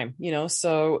takes time,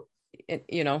 so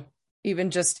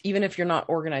even if you're not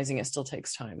organizing, it still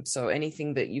takes time. So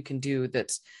anything that you can do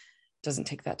that doesn't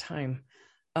take that time.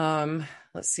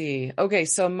 Let's see. Okay.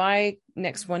 So my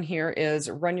next one here is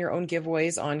run your own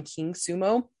giveaways on King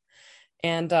Sumo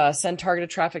and send targeted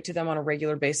traffic to them on a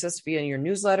regular basis via your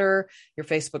newsletter, your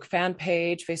Facebook fan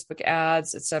page, Facebook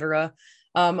ads, etc.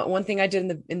 One thing I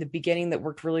did in the beginning that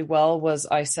worked really well was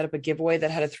I set up a giveaway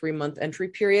that had a 3-month entry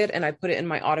period, and I put it in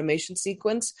my automation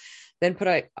sequence. Then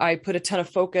I put a ton of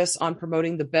focus on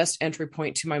promoting the best entry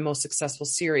point to my most successful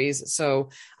series. So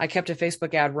I kept a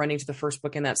Facebook ad running to the first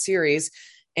book in that series.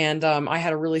 And I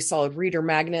had a really solid reader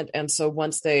magnet. And so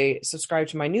once they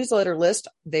subscribed to my newsletter list,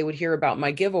 they would hear about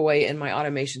my giveaway in my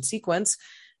automation sequence.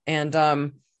 And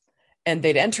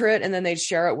they'd enter it and then they'd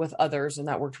share it with others. And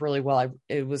that worked really well.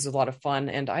 It was a lot of fun.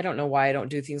 And I don't know why I don't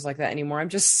do things like that anymore. I'm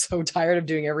just so tired of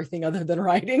doing everything other than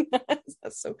writing.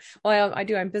 I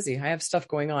do. I'm busy. I have stuff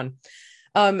going on.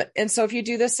 And so if you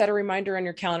do this, set a reminder on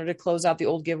your calendar to close out the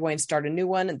old giveaway and start a new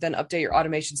one, and then update your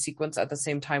automation sequence at the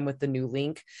same time with the new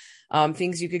link.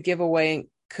 Things you could give away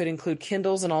could include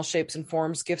Kindles in all shapes and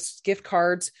forms, gift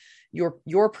cards,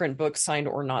 your print book, signed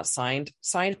or not signed,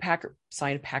 signed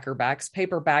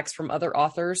paperbacks from other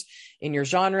authors in your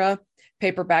genre,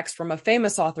 paperbacks from a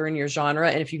famous author in your genre.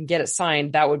 And if you can get it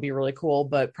signed, that would be really cool,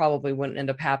 but probably wouldn't end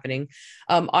up happening.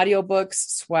 Audiobooks,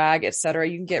 swag, etc.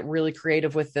 You can get really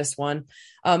creative with this one.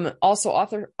 Also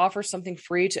offer something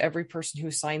free to every person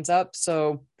who signs up.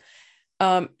 So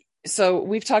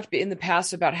we've talked in the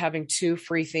past about having 2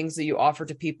 free things that you offer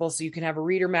to people. So you can have a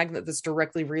reader magnet that's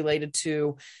directly related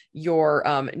to your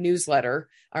newsletter,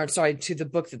 to the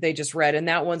book that they just read. And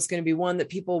that one's going to be one that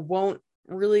people won't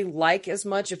really like as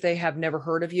much if they have never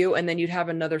heard of you. And then you'd have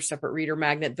another separate reader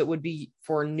magnet that would be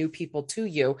for new people to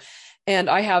you. And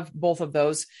I have both of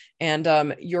those.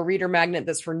 And your reader magnet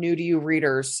that's for new to you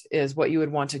readers is what you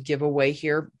would want to give away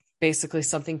here. Basically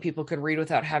something people could read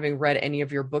without having read any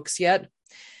of your books yet.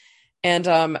 And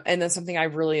then something I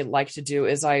really like to do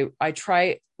is I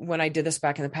try, when I did this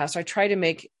back in the past, I try to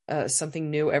make something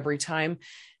new every time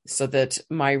so that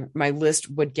my list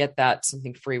would get that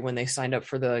something free when they signed up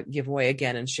for the giveaway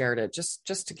again and shared it,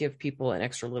 just to give people an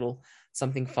extra little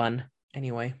something fun.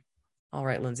 Anyway. All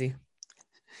right, Lindsay.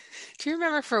 Do you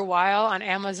remember for a while on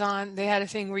Amazon, they had a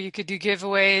thing where you could do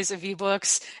giveaways of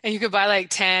ebooks and you could buy like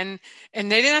 10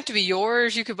 and they didn't have to be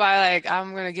yours. You could buy like,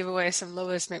 I'm going to give away some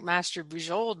Lois McMaster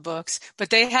Bujold books, but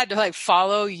they had to like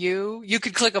follow you. You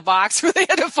could click a box where they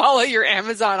had to follow your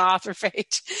Amazon author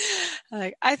page.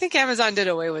 Like, I think Amazon did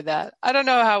away with that. I don't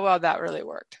know how well that really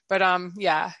worked, but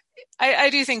yeah.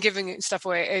 I do think giving stuff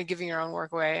away and giving your own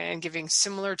work away and giving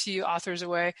similar to you authors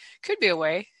away could be a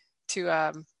way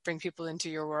to bring people into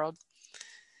your world.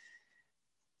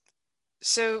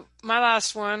 So my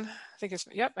last one, I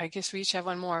guess we each have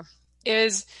one more,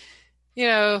 is,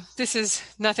 this is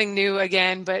nothing new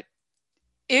again, but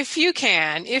if you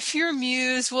can, if your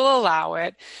muse will allow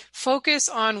it, focus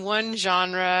on one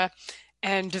genre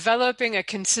and developing a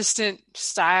consistent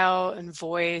style and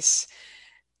voice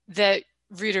that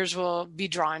readers will be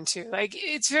drawn to. Like,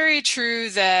 it's very true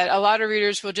that a lot of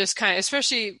readers will just kind of,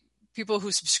 especially people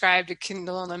who subscribe to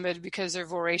Kindle Unlimited because they're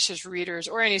voracious readers,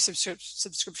 or any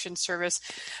subscription service,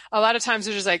 a lot of times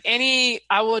they're just like,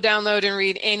 I will download and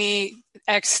read any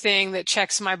X thing that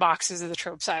checks my boxes of the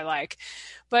tropes I like.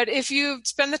 But if you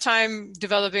spend the time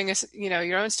developing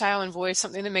your own style and voice,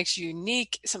 something that makes you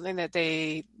unique, something that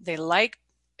they like,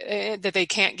 that they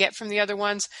can't get from the other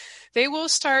ones, they will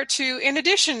start to, in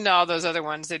addition to all those other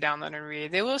ones they download and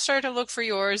read, they will start to look for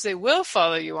yours. They will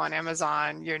follow you on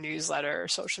Amazon, your newsletter,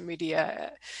 social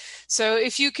media. So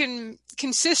if you can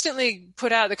consistently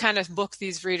put out the kind of book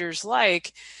these readers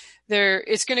like,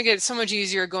 it's going to get so much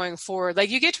easier going forward. Like,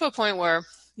 you get to a point where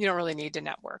you don't really need to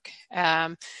network.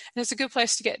 And it's a good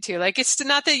place to get to. Like, it's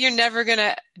not that you're never going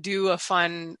to do a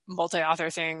fun multi-author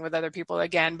thing with other people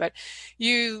again, but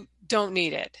you don't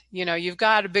need it. You've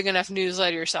got a big enough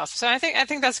newsletter yourself. So I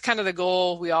think that's kind of the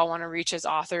goal we all want to reach as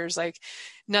authors. Like,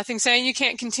 nothing saying you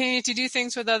can't continue to do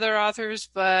things with other authors,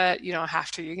 but you don't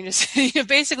have to. You can just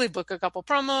basically book a couple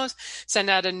promos, send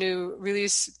out a new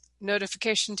release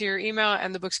notification to your email,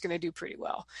 and the book's going to do pretty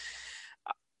well.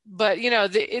 But,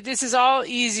 this is all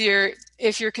easier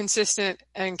if you're consistent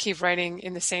and keep writing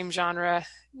in the same genre.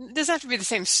 It doesn't have to be the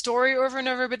same story over and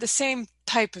over, but the same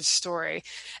type of story.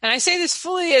 And I say this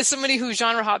fully as somebody who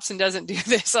genre hops and doesn't do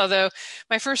this, although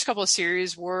my first couple of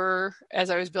series were, as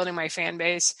I was building my fan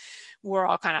base, were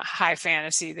all kind of high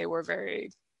fantasy. They were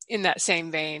very in that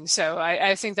same vein. So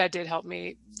I think that did help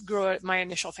me grow my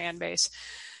initial fan base.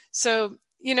 So,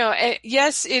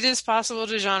 yes, it is possible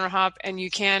to genre hop, and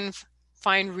you can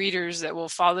find readers that will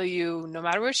follow you no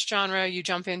matter which genre you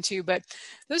jump into, but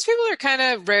those people are kind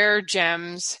of rare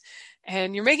gems,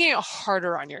 and you're making it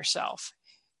harder on yourself.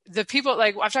 The people,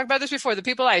 like I've talked about this before, the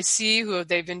people I see who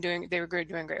they were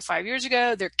doing great 5 years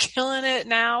ago, they're killing it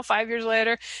now 5 years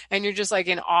later, and you're just like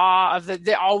in awe of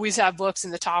they always have books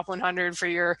in the top 100 for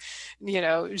your,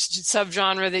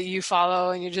 subgenre that you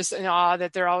follow, and you're just in awe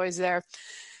that they're always there.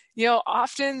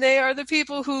 Often they are the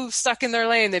people who stuck in their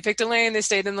lane. They picked a lane, they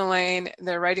stayed in the lane,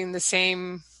 they're writing the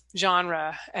same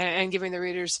genre and giving the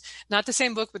readers not the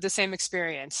same book, but the same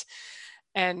experience.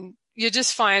 And you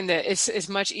just find that it's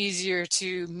much easier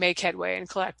to make headway and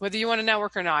collect. Whether you want to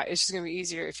network or not, it's just going to be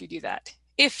easier if you do that,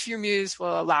 if your muse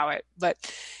will allow it. But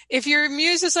if your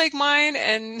muse is like mine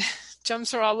and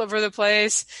jumps are all over the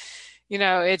place,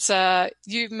 it's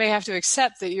you may have to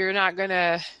accept that you're not going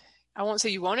to, I won't say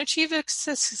you won't achieve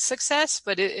success,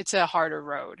 but it's a harder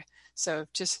road. So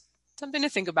just something to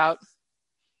think about.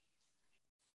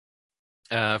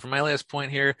 For my last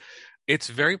point here, it's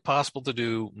very possible to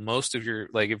do most of your,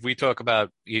 like if we talk about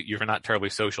you're not terribly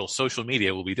social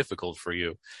media will be difficult for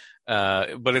you.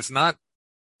 But it's not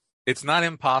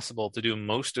impossible to do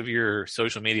most of your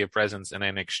social media presence in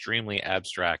an extremely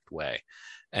abstract way.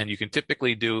 And you can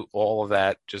typically do all of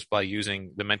that just by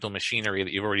using the mental machinery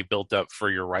that you've already built up for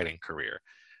your writing career.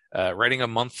 Writing a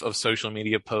month of social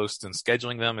media posts and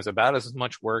scheduling them is about as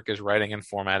much work as writing and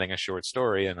formatting a short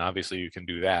story. And obviously you can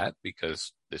do that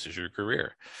because this is your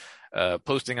career.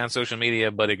 Posting on social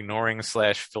media, but ignoring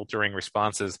 / filtering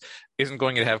responses isn't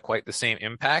going to have quite the same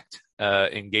impact.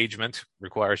 Engagement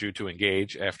requires you to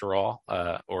engage after all,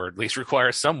 or at least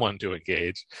requires someone to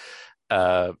engage.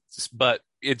 But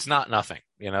it's not nothing,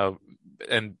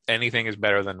 and anything is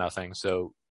better than nothing.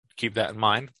 So keep that in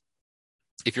mind.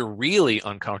 If you're really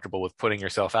uncomfortable with putting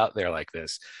yourself out there like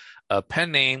this, a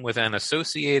pen name with an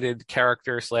associated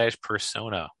character /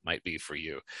 persona might be for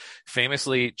you.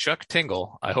 Famously, Chuck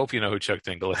Tingle, I hope you know who Chuck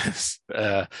Tingle is,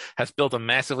 has built a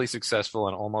massively successful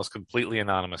and almost completely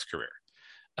anonymous career.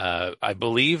 I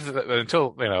believe that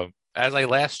until, as I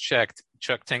last checked,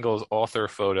 Chuck Tingle's author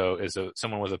photo is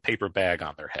someone with a paper bag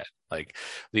on their head. Like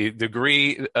the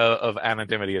degree of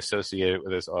anonymity associated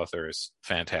with this author is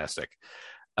fantastic.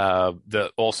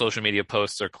 All social media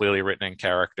posts are clearly written in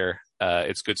character.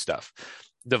 It's good stuff.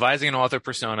 Devising an author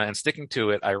persona and sticking to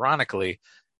it, ironically,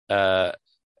 it's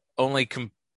only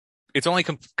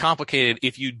complicated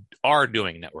if you are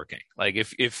doing networking. Like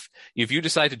if you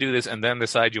decide to do this and then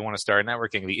decide you want to start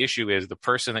networking, the issue is the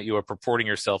person that you are purporting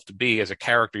yourself to be as a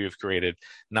character you've created,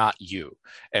 not you.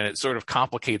 And it sort of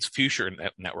complicates future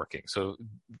networking. So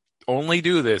only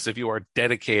do this if you are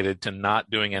dedicated to not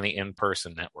doing any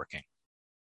in-person networking.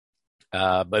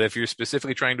 But if you're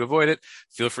specifically trying to avoid it,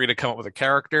 feel free to come up with a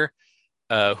character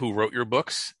who wrote your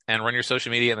books and run your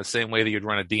social media in the same way that you'd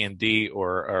run a D&D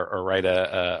or write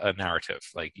a narrative.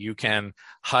 Like you can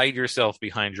hide yourself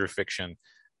behind your fiction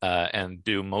and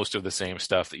do most of the same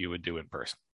stuff that you would do in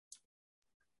person.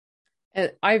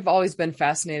 I've always been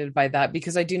fascinated by that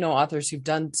because I do know authors who've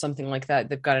done something like that.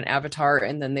 They've got an avatar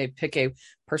and then they pick a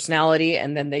personality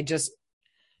and then they just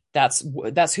that's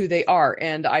who they are.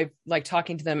 And I like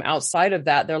talking to them outside of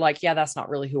that. They're like, yeah, that's not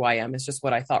really who I am. It's just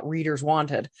what I thought readers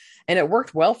wanted. And it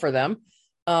worked well for them.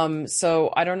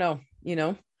 So I don't know,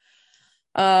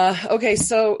 okay.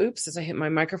 So oops, as I hit my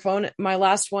microphone, my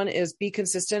last one is be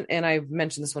consistent. And I've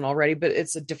mentioned this one already, but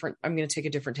I'm going to take a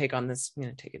different take on this. I'm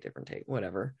going to take a different take,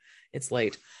 whatever. It's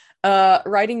late.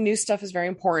 Writing new stuff is very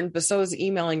important, but so is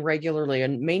emailing regularly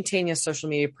and maintaining a social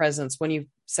media presence when you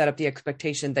set up the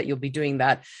expectation that you'll be doing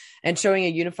that and showing a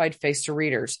unified face to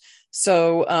readers.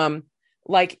 So,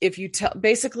 like if you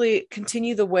basically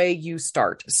continue the way you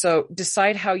start. So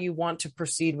decide how you want to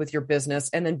proceed with your business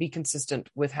and then be consistent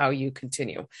with how you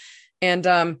continue.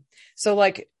 And, so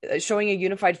like showing a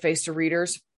unified face to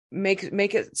readers, make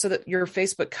it so that your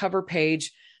Facebook cover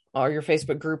page or your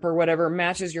Facebook group or whatever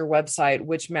matches your website,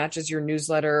 which matches your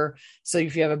newsletter. So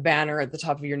if you have a banner at the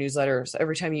top of your newsletter, so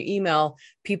every time you email,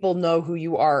 people know who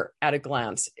you are at a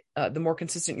glance. The more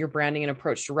consistent your branding and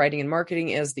approach to writing and marketing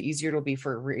is, the easier it'll be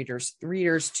for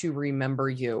readers to remember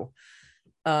you.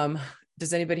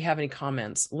 Does anybody have any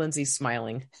comments? Lindsay's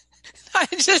smiling. I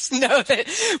just know that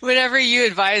whenever you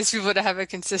advise people to have a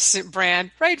consistent brand,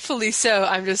 rightfully so,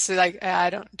 I'm just like, I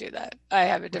don't do that. I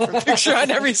have a different picture on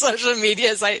every social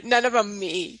media site. None of them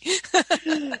me.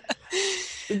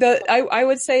 I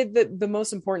would say that the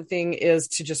most important thing is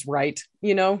to just write,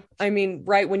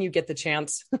 write when you get the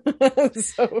chance.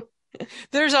 So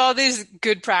there's all these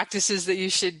good practices that you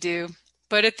should do.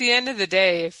 But at the end of the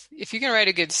day, if you can write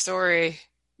a good story,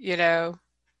 you can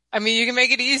make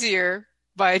it easier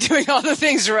by doing all the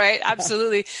things right.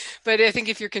 Absolutely. But I think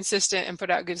if you're consistent and put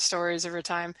out good stories over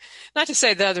time, not to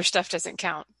say the other stuff doesn't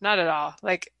count, not at all.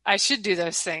 Like I should do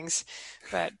those things,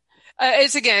 but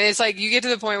it's like you get to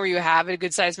the point where you have a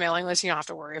good sized mailing list, you don't have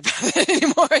to worry about it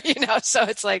anymore, so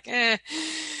it's like,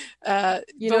 but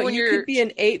when you could be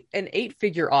an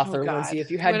 8-figure author, Lindsay, if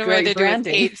you had great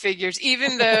branding. 8 figures,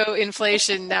 even though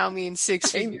inflation now means 6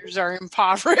 figures are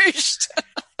impoverished.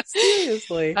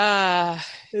 Seriously.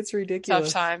 It's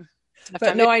ridiculous. Tough time.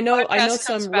 No, I know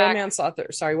some romance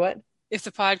authors. Sorry, what? If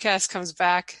the podcast comes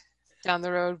back, down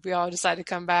the road, we all decide to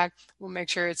come back, we'll make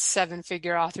sure it's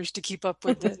 7-figure authors to keep up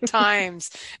with the times.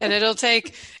 And it'll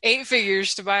take 8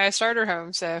 figures to buy a starter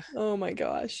home. So, oh my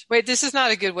gosh. Wait, this is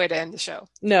not a good way to end the show.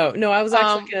 No, I was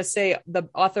actually going to say the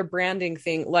author branding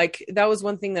thing. Like that was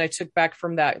one thing that I took back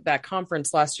from that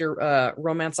conference last year,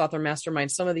 Romance Author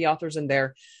Mastermind. Some of the authors in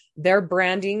there, their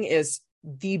branding is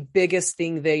the biggest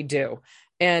thing they do.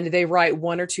 And they write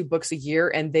 1 or 2 books a year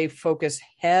and they focus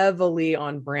heavily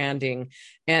on branding,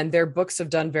 and their books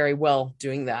have done very well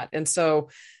doing that. And so,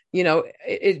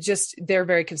 it just, they're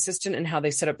very consistent in how they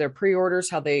set up their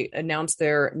pre-orders, how they announce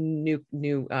their new,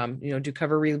 do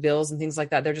cover reveals and things like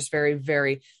that. They're just very,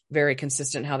 very, very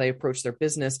consistent in how they approach their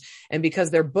business. And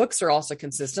because their books are also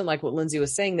consistent, like what Lindsay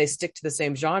was saying, they stick to the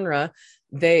same genre.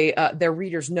 Their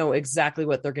readers know exactly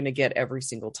what they're going to get every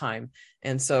single time.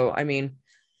 And so, I mean,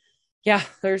 yeah,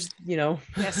 there's,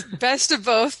 Yes, best of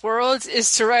both worlds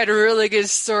is to write a really good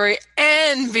story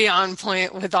and be on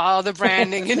point with all the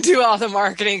branding and do all the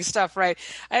marketing stuff right.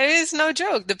 It's no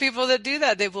joke. The people that do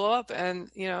that, they blow up,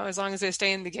 and, as long as they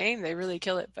stay in the game, they really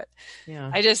kill it. But yeah,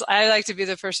 I like to be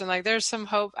the person, like, there's some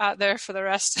hope out there for the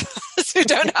rest of us who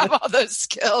don't have all those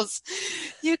skills.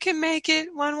 You can make it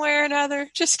one way or another.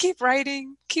 Just keep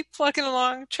writing, keep plucking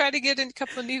along, try to get a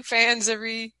couple of new fans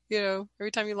every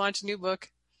time you launch a new book.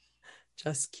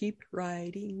 Just keep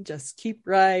writing,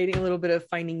 a little bit of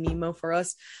Finding Nemo for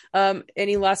us.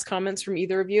 Any last comments from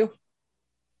either of you?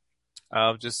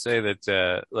 I'll just say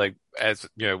that,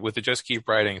 with the just keep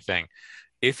writing thing,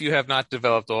 if you have not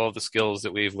developed all of the skills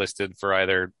that we've listed for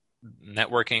either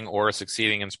networking or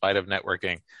succeeding in spite of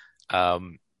networking,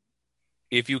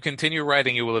 if you continue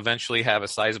writing, you will eventually have a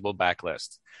sizable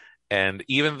backlist. And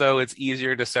even though it's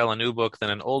easier to sell a new book than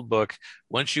an old book,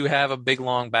 once you have a big,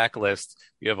 long backlist,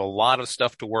 you have a lot of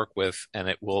stuff to work with, and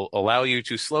it will allow you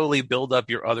to slowly build up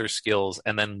your other skills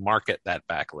and then market that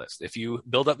backlist. If you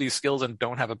build up these skills and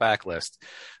don't have a backlist,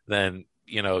 then,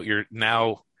 you're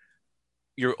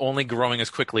only growing as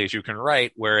quickly as you can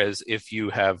write. Whereas if you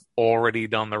have already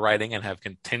done the writing and have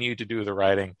continued to do the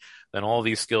writing, then all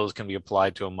these skills can be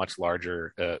applied to a much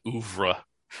larger oeuvre.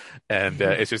 And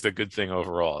it's just a good thing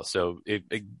overall. So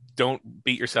don't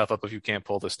beat yourself up if you can't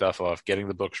pull this stuff off. Getting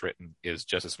the books written is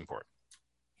just as important.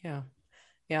 Yeah.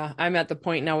 I'm at the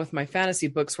point now with my fantasy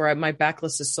books where my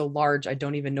backlist is so large, I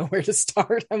don't even know where to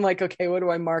start. I'm like, okay, what do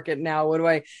I market now?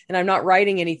 And I'm not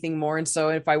writing anything more. And so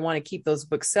if I want to keep those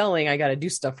books selling, I got to do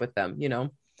stuff with them,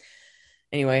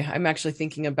 Anyway, I'm actually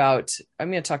thinking I'm going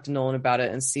to talk to Nolan about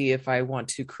it and see if I want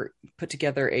to put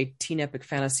together a Teen Epic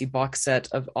Fantasy box set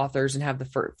of authors and have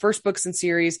the first books in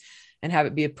series and have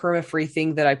it be a perma-free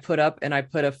thing that I put up, and I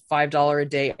put a $5 a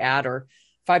day ad, or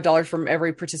 $5 from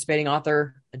every participating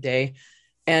author a day,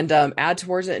 and add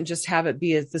towards it, and just have it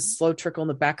be this slow trickle in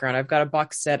the background. I've got a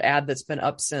box set ad that's been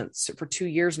up for 2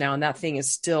 years now, and that thing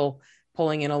is still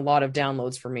pulling in a lot of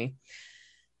downloads for me.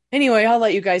 Anyway, I'll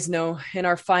let you guys know in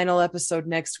our final episode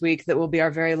next week that will be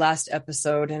our very last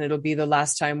episode, and it'll be the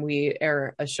last time we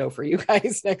air a show for you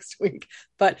guys next week.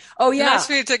 But, oh yeah.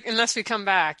 Unless we come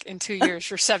back in 2 years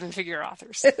for 7-figure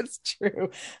authors. It's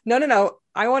true. No.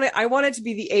 I want it to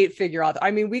be the 8-figure author.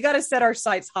 I mean, we got to set our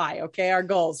sights high. Okay. Our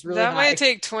goals really high. That might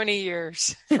take 20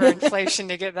 years for inflation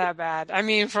to get that bad. I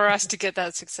mean, for us to get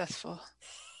that successful.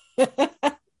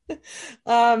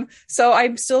 So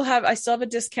I still have a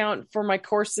discount for my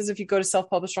courses. If you go to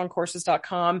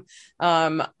selfpublishedoncourses.com,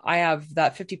 I have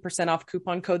that 50% off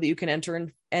coupon code that you can enter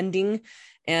in ending.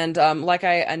 And, like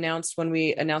I announced when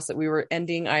we announced that we were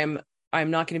ending, I'm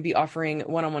not going to be offering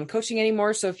one-on-one coaching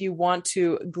anymore. So if you want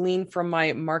to glean from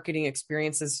my marketing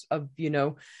experiences of,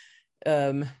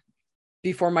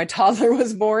 before my toddler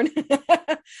was born.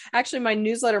 Actually, my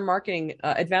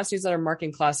advanced newsletter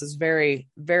marketing class is very,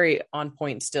 very on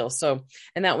point still. So,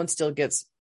 and that one still gets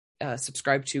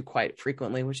subscribed to quite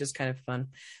frequently, which is kind of fun.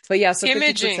 But yeah, so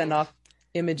 50% off.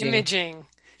 Imaging.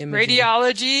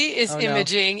 Radiology is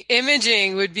imaging. No.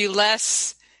 Imaging would be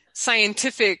less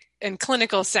scientific and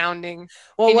clinical sounding.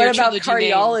 Well, what about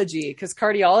cardiology? Because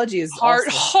cardiology is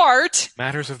heart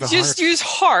matters of the heart. Just use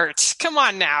heart. Come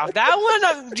on now.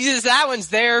 That one's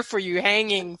there for you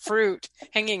hanging fruit,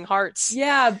 hanging hearts.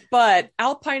 Yeah, but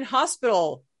Alpine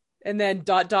Hospital and then ...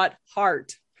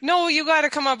 heart. No, you got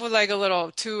to come up with like a little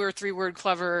 2 or 3 word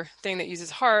clever thing that uses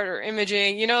heart or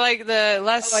imaging. Like the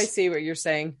less. Oh, I see what you're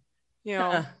saying.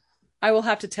 I will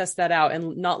have to test that out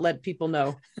and not let people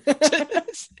know.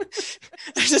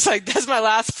 Just like, that's my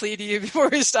last plea to you before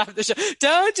we stop the show.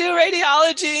 Don't do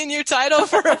radiology in your title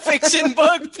for a fiction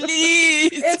book, please.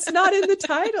 It's not in the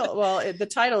title. Well, the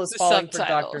title is Falling for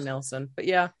Dr. Nelson, but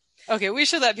yeah. Okay, we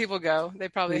should let people go. They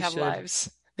probably have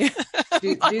lives.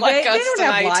 Do they? Like They us don't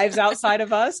tonight. have lives outside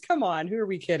of us. Come on, who are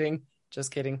we kidding?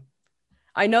 Just kidding.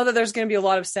 I know that there's going to be a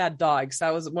lot of sad dogs.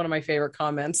 That was one of my favorite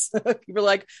comments. People were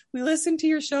like, "We listen to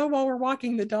your show while we're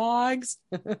walking the dogs."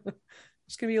 There's going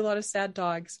to be a lot of sad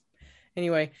dogs.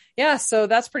 Anyway, yeah, so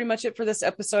that's pretty much it for this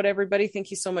episode, everybody.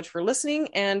 Thank you so much for listening,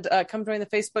 and come join the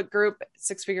Facebook group,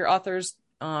 Six Figure Authors,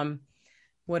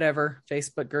 whatever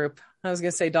Facebook group. I was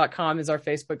going to say .com is our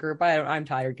Facebook group. I'm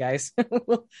tired, guys.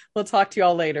 We'll talk to you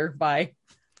all later. Bye.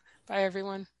 Bye,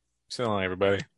 everyone. So long, everybody.